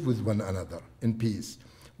how to live with one another in peace.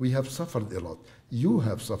 We have suffered a lot. You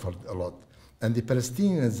have suffered a lot. And the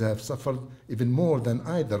Palestinians have suffered even more than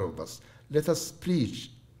either of us. let us preach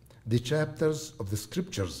the chapters of the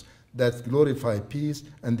scriptures that glorify peace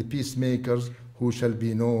and the peacemakers who shall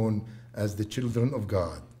be known as the children of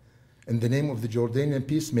God. In the name of the Jordanian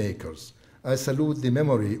peacemakers, I salute the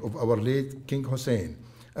memory of our late King Hussein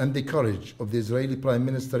and the courage of the Israeli Prime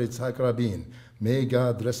Minister Yitzhak Rabin. May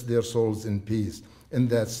God rest their souls in peace. In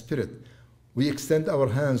that spirit, we extend our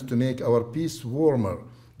hands to make our peace warmer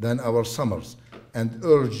than our summers and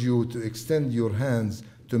urge you to extend your hands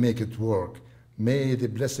to make it work. May the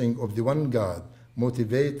blessing of the one God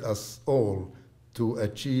motivate us all to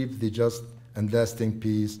achieve the just and lasting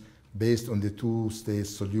peace based on the two-state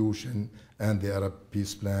solution and the Arab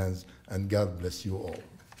peace plans. And God bless you all.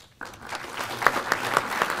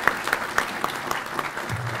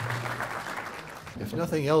 If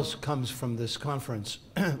nothing else comes from this conference,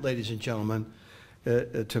 ladies and gentlemen,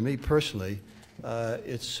 to me personally,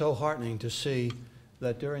 it's so heartening to see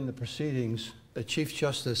that during the proceedings, a Chief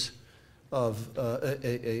Justice of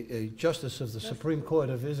a Justice of the Supreme Court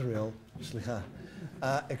of Israel,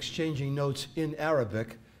 exchanging notes in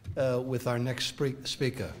Arabic with our next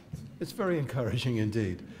speaker. It's very encouraging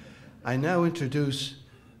indeed. I now introduce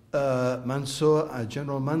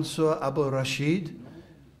General Mansour Abu Rashid,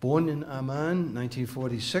 born in Amman,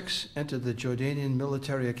 1946, entered the Jordanian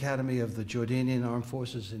Military Academy of the Jordanian Armed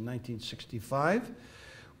Forces in 1965,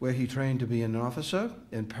 where he trained to be an officer.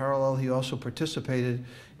 In parallel, he also participated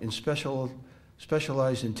in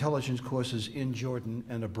specialized intelligence courses in Jordan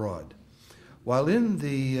and abroad. While in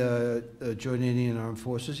the Jordanian Armed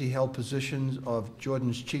Forces, he held positions of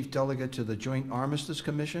Jordan's chief delegate to the Joint Armistice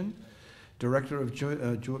Commission, director of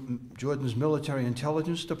Jordan's Military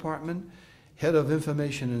Intelligence Department, head of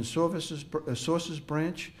Information and Sources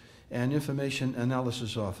Branch, and Information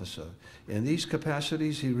Analysis Officer. In these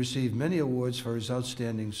capacities, he received many awards for his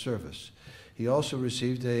outstanding service. He also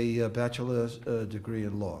received a bachelor's degree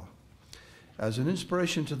in law. As an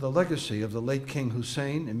inspiration to the legacy of the late King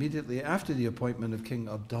Hussein, immediately after the appointment of King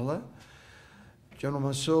Abdullah, General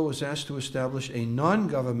Mansour was asked to establish a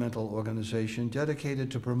non-governmental organization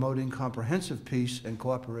dedicated to promoting comprehensive peace and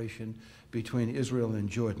cooperation between Israel and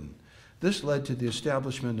Jordan. This led to the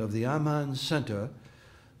establishment of the Amman Center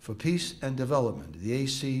for Peace and Development, the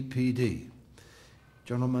ACPD.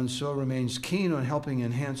 General Mansour remains keen on helping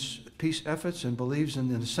enhance peace efforts and believes in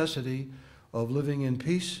the necessity of living in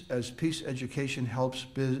peace, as peace education helps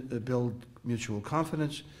build mutual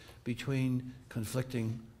confidence between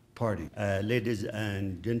conflicting parties. Ladies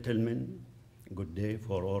and gentlemen, good day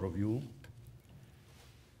for all of you.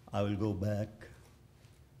 I will go back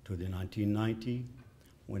to the 1990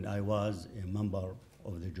 when I was a member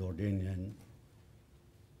of the Jordanian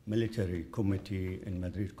Military Committee in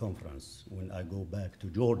Madrid Conference. When I go back to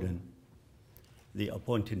Jordan, they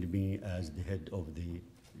appointed me as the head of the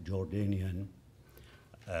Jordanian,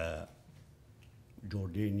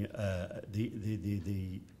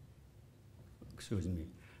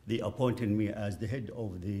 they appointed me as the head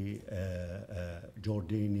of the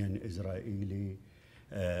Jordanian-Israeli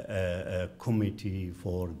committee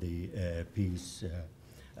for the peace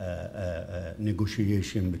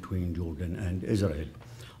negotiation between Jordan and Israel.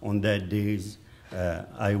 On that days,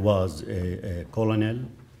 I was a colonel,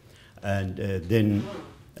 and then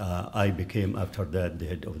I became, after that, the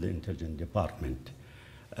head of the intelligence department.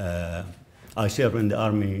 I served in the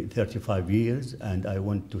army 35 years, and I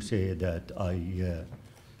want to say that I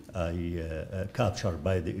captured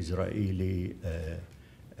by the Israeli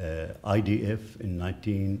IDF in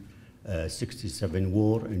 1967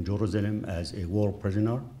 war in Jerusalem as a war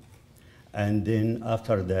prisoner. And then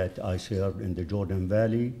after that, I served in the Jordan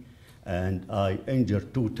Valley, and I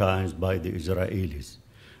injured 2 times by the Israelis.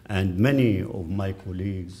 And many of my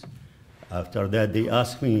colleagues, after that, they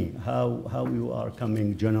asked me, how you are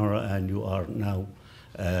coming general and you are now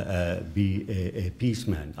be a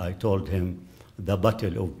peaceman. I told him, the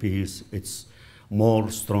battle of peace, it's more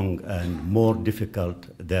strong and more difficult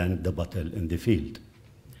than the battle in the field.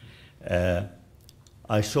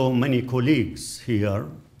 I saw many colleagues here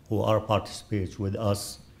who are participating with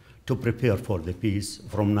us to prepare for the peace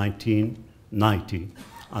from 1990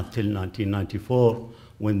 until 1994,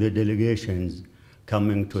 when the delegations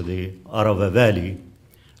coming to the Arava Valley,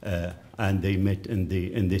 and they met in the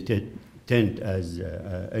tent, as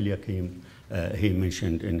Eliakim he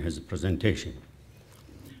mentioned in his presentation.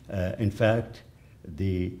 In fact,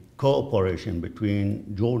 the cooperation between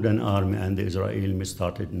Jordan Army and the Israeli Army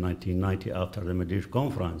started in 1990 after the Madrid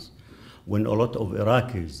Conference, when a lot of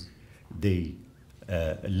Iraqis, they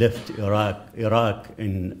left Iraq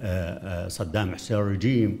in Saddam Hussein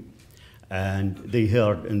regime, and they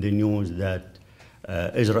heard in the news that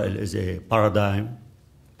Israel is a paradise,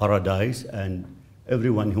 and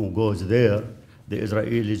everyone who goes there, the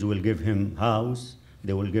Israelis will give him house,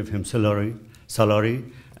 they will give him salary,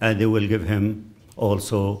 and they will give him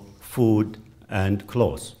also food and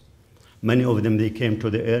clothes. Many of them, they came to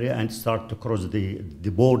the area and start to cross the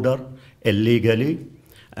border illegally.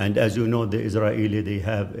 And as you know, the Israeli, they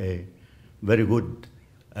have a very good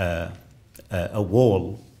a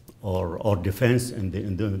wall or defense in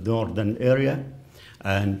the northern area.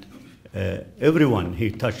 And everyone,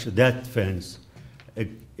 he touched that fence,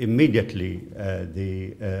 immediately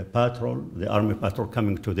the army patrol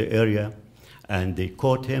coming to the area, and they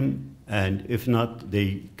caught him, and if not,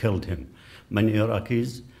 they killed him. Many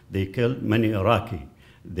Iraqis, they killed many Iraqi.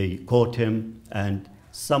 They caught him, and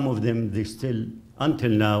some of them, they still,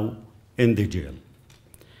 until now, in the jail.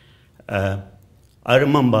 I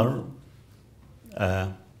remember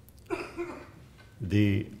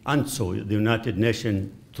the UNSO, the United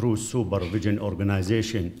Nations Truth Supervision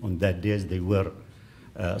Organization, on that days, they were,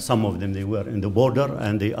 some of them, they were in the border,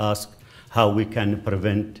 and they asked how we can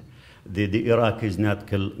prevent the Iraqis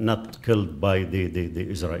not killed by the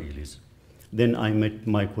Israelis. Then I met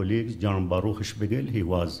my colleagues, General Baruch Shpigel, he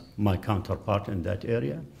was my counterpart in that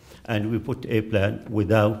area, and we put a plan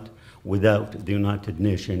without the United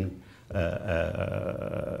Nations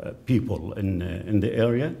people in the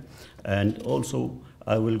area. And also,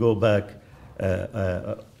 I will go back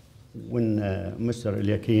when Mr.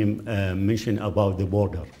 Eliakim mentioned about the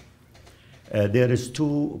border. There is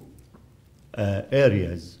two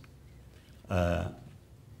areas.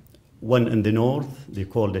 One in the north, they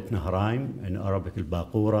called it Nahraim, in Arabic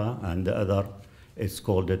al-Baqura, and the other, it's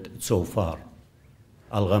called it Sofar,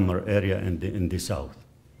 Al-Ghamar area in the south.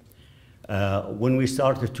 When we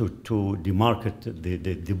started to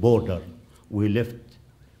demarcate the border, we left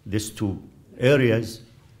these two areas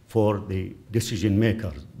for the decision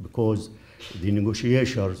makers, because the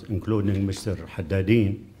negotiators, including Mr.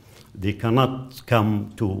 Haddadin, they cannot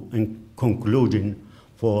come to a conclusion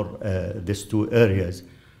for these two areas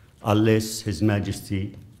unless His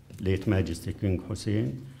Majesty, late Majesty King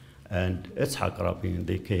Hussein, and Itzhak Rabin,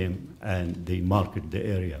 they came and they marked the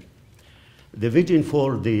area. The vision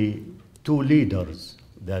for the two leaders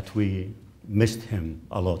that we missed him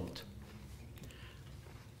a lot.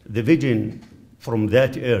 The vision from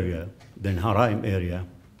that area, the Nahraim area,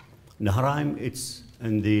 Nahraim, it's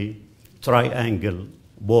in the triangle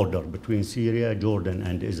border between Syria, Jordan,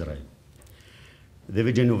 and Israel. The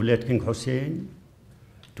vision of late King Hussein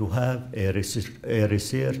to have a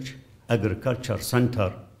research agriculture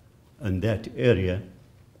center in that area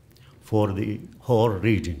for the whole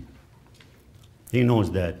region. He knows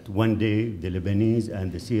that one day the Lebanese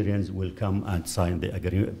and the Syrians will come and sign the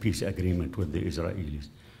peace agreement with the Israelis.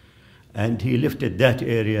 And he lifted that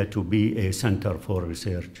area to be a center for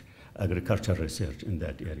research, agriculture research in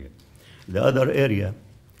that area. The other area,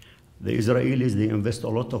 the Israelis, they invest a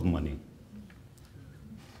lot of money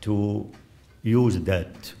to use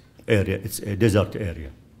that area. It's a desert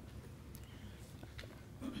area.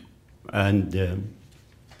 And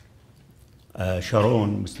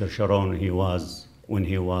Sharon, Mr. Sharon, when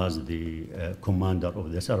he was the commander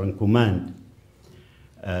of the Southern Command,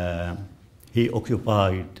 he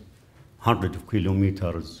occupied hundreds of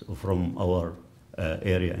kilometers from our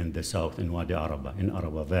area in the south, in Wadi Araba, in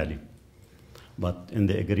Araba Valley. But in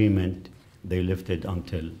the agreement, they left it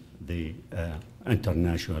until the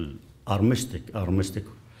international armistice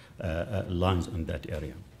lines in that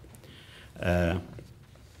area.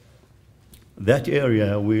 That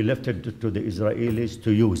area, we left it to the Israelis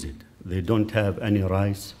to use it. They don't have any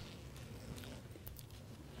rights.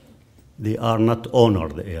 They are not owner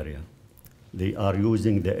the area. They are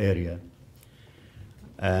using the area.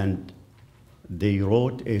 And they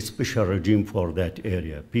wrote a special regime for that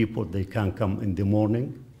area. People, they can come in the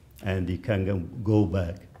morning and they can go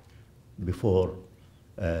back before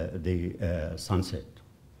the sunset.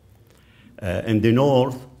 In the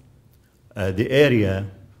north, the area,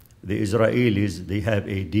 the Israelis, they have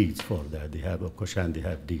a deeds for that. They have a koshan, they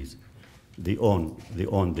have deeds. They own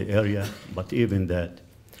the area, but even that,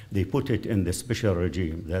 they put it in the special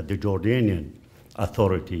regime that the Jordanian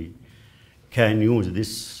authority can use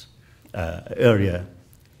this area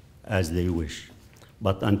as they wish.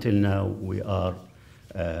 But until now, we are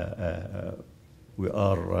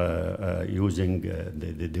using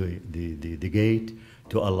the gate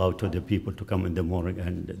to allow to the people to come in the morning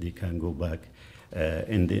and they can go back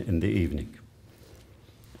in the evening.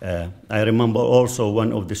 I remember also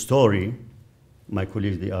one of the story, my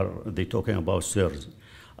colleagues, they talking about SIRS,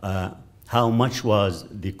 how much was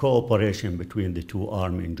the cooperation between the two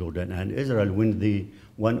armies in Jordan and Israel when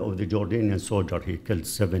one of the Jordanian soldiers, he killed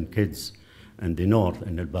 7 kids in the north,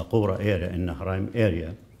 in the Baqura area, in the Nahraim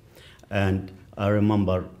area. And I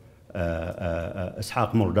remember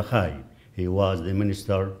Ishaq Mordechai. He was the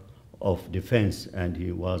Minister of Defense, and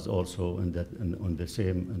he was also on the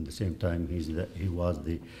same time he was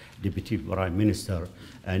the Deputy Prime Minister,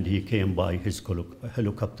 and he came by his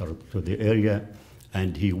helicopter to the area,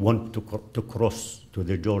 and he wanted to cross to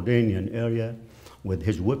the Jordanian area with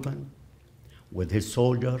his weapon, with his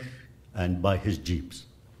soldiers, and by his jeeps.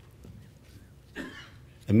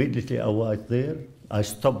 Immediately I was there, I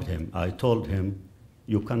stopped him. I told him,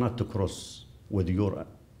 you cannot cross with your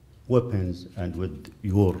weapons and with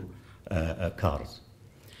your cars.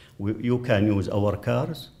 You can use our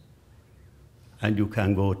cars, and you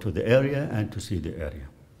can go to the area and to see the area.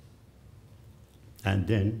 And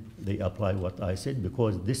then they apply what I said,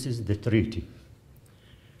 because this is the treaty.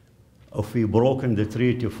 If we broken the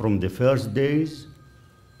treaty from the first days,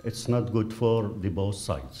 it's not good for the both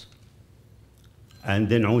sides. And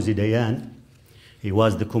then Uzi Dayan, he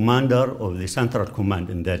was the commander of the Central Command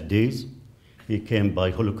in that days. He came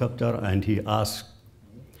by helicopter and he asked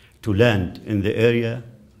to land in the area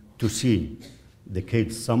to see the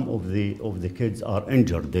kids. Some of the kids are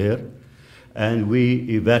injured there, and we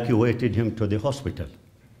evacuated him to the hospital.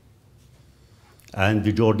 And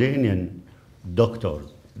the Jordanian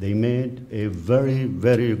doctors, they made a very,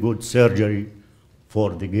 very good surgery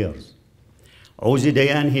for the girls. Uzi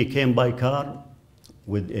Dayan, he came by car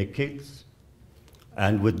with a kids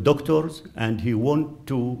and with doctors, and he wanted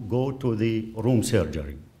to go to the room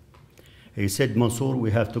surgery. He said, Mansour, we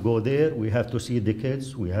have to go there, we have to see the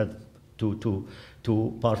kids, we have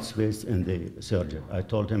to participate in the surgery. I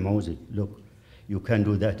told him, Uzi, look, you can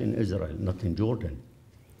do that in Israel, not in Jordan.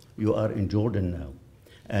 You are in Jordan now.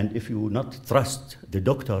 And if you not trust the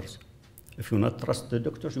doctors,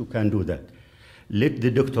 you can do that. Let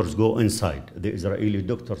the doctors go inside. The Israeli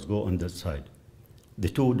doctors go on that side. The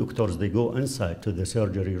two doctors, they go inside to the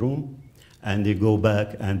surgery room, and they go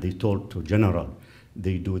back and they told to general,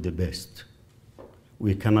 they do the best.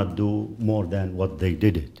 We cannot do more than what they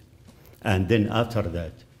did it. And then after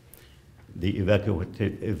that, they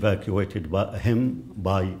evacuated him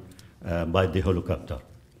by the helicopter.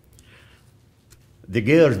 The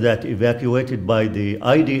girls that evacuated by the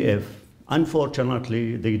IDF,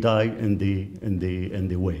 unfortunately, they died in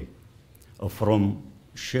the way from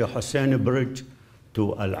Sheikh Hussein Bridge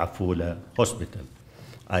to Al Afula Hospital.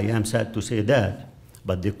 I am sad to say that,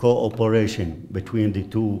 but the cooperation between the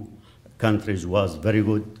two countries was very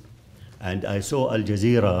good. And I saw Al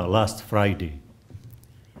Jazeera last Friday.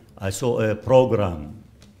 I saw a program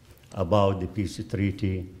about the peace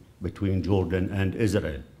treaty between Jordan and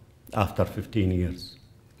Israel after 15 years.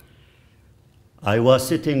 I was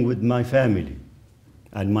sitting with my family,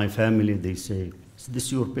 and my family, they say, is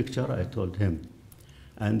this your picture? I told him.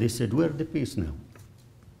 And they said, where's the peace now?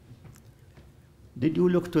 Did you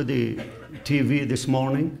look to the TV this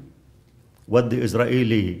morning? What the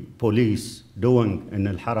Israeli police doing in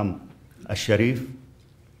Al-Haram Al-Sharif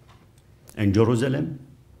in Jerusalem?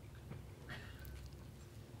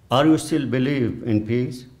 Are you still believe in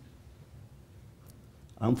peace?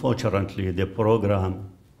 Unfortunately, the program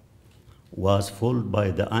was fooled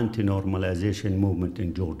by the anti-normalization movement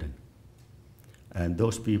in Jordan. And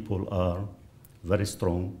those people are very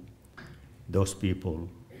strong. Those people,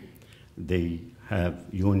 they have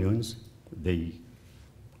unions, they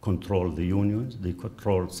control the unions, they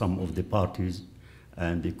control some of the parties,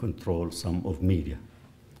 and they control some of media.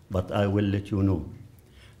 But I will let you know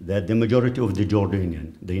that the majority of the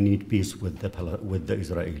Jordanians, they need peace with the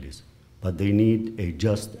Israelis, but they need a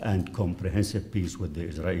just and comprehensive peace with the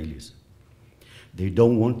Israelis. They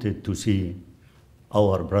don't want it to see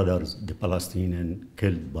our brothers, the Palestinians,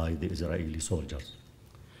 killed by the Israeli soldiers.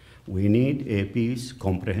 We need a peace,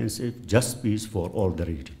 comprehensive, just peace for all the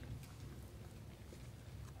region.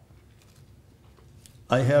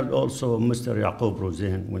 I heard also Mr. Yaqub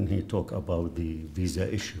Rosen when he talked about the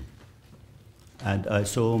visa issue. And I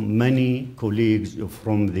saw many colleagues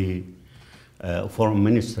from the foreign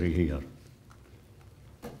ministry here.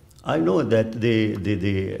 I know that the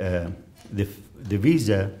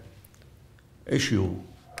visa issue,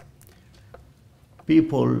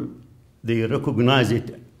 people, they recognize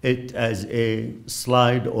it as a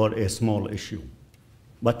slight or a small issue.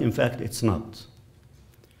 But in fact, it's not.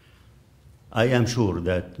 I am sure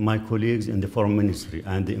that my colleagues in the foreign ministry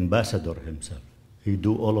and the ambassador himself, he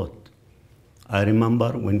do a lot. I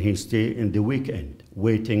remember when he stayed in the weekend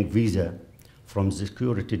waiting visa from the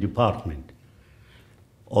security department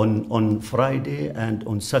on Friday and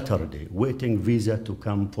on Saturday, waiting visa to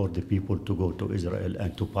come for the people to go to Israel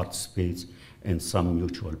and to participate in some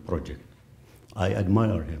mutual project. I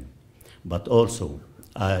admire him. But also,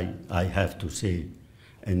 I have to say,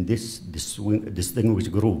 in this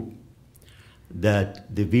distinguished group,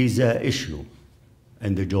 that the visa issue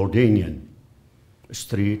in the Jordanian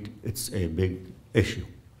street, it's a big issue.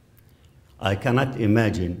 I cannot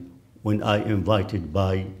imagine when I invited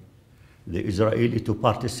by the Israeli to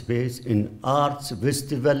participate in arts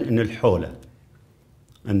festival in Al-Hola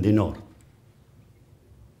in the north.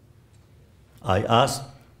 I asked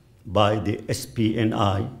by the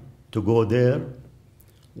SPNI to go there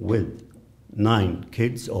with 9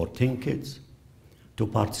 kids or 10 kids to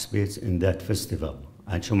participate in that festival.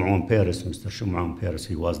 And Shumon Paris, Mr. Shumon Paris,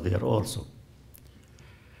 he was there also.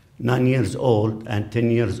 9 years old and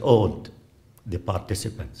 10 years old, the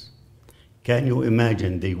participants. Can you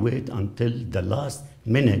imagine they wait until the last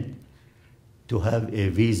minute to have a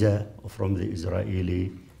visa from the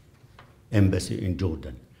Israeli embassy in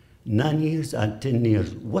Jordan? 9 years and 10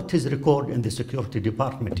 years. What is recorded in the security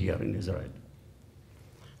department here in Israel?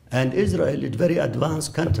 And Israel is a very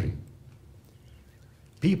advanced country.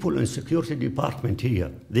 People in security department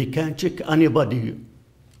here, they can check anybody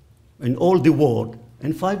in all the world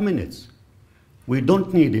in 5 minutes. We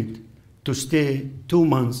don't need it to stay 2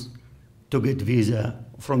 months to get visa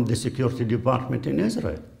from the security department in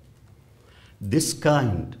Israel. This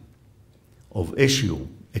kind of issue,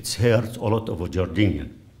 it hurts a lot of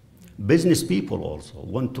Jordanian. Business people also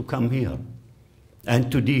want to come here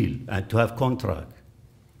and to deal and to have contract,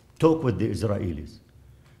 talk with the Israelis.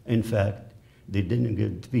 In fact, they didn't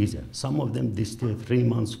get visa. Some of them, they stay 3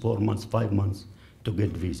 months, 4 months, 5 months to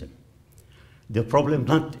get visa. The problem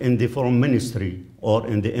not in the foreign ministry or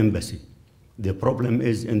in the embassy. The problem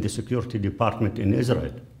is in the security department in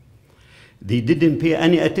Israel. They didn't pay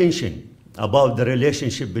any attention about the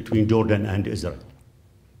relationship between Jordan and Israel.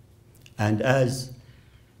 And as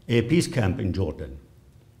a peace camp in Jordan,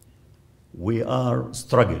 we are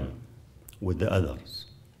struggling with the others.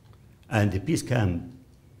 And the peace camp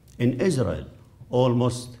in Israel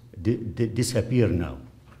almost disappear now.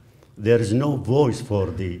 There is no voice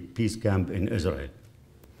for the peace camp in Israel.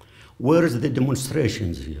 Where is the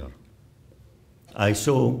demonstrations here? I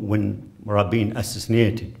saw when Rabin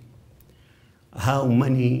assassinated, how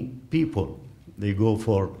many people they go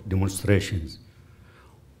for demonstrations.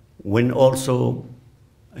 When also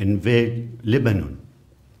invade Lebanon,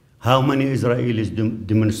 how many Israelis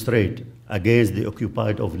demonstrate against the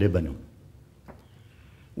occupied of Lebanon?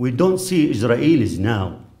 We don't see Israelis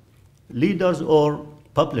now, leaders or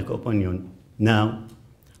public opinion now,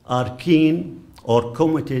 are keen or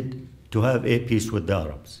committed to have a peace with the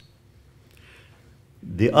Arabs.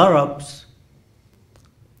 The Arabs,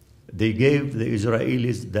 they gave the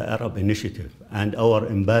Israelis the Arab Initiative, and our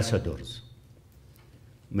ambassadors,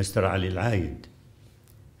 Mr. Ali Al-Ayed,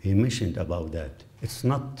 he mentioned about that. It's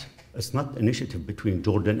not initiative between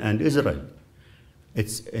Jordan and Israel.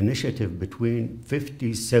 It's initiative between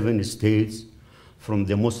 57 states from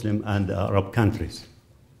the Muslim and the Arab countries.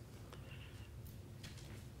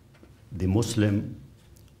 The Muslim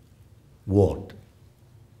world.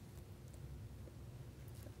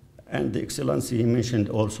 And the Excellency, he mentioned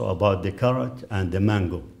also about the carrot and the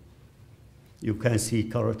mango. You can see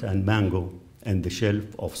carrot and mango in the shelf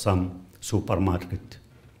of some supermarket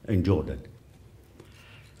in Jordan.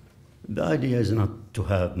 The idea is not to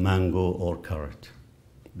have mango or carrot.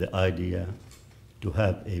 The idea to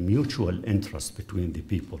have a mutual interest between the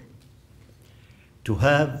people. To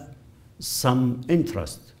have some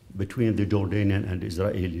interest between the Jordanian and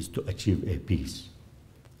Israelis to achieve a peace,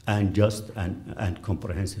 and just and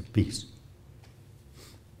comprehensive peace.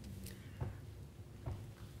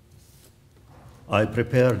 I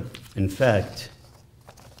prepared, in fact,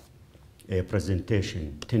 a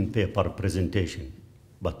presentation, 10-paper presentation,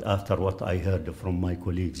 but after what I heard from my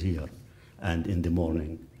colleagues here, and in the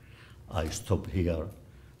morning, I stop here,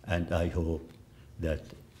 and I hope that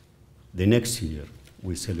the next year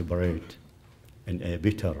we celebrate in a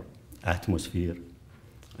better atmosphere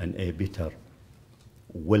and a better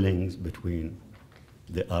willings between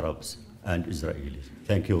the Arabs and Israelis.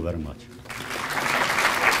 Thank you very much.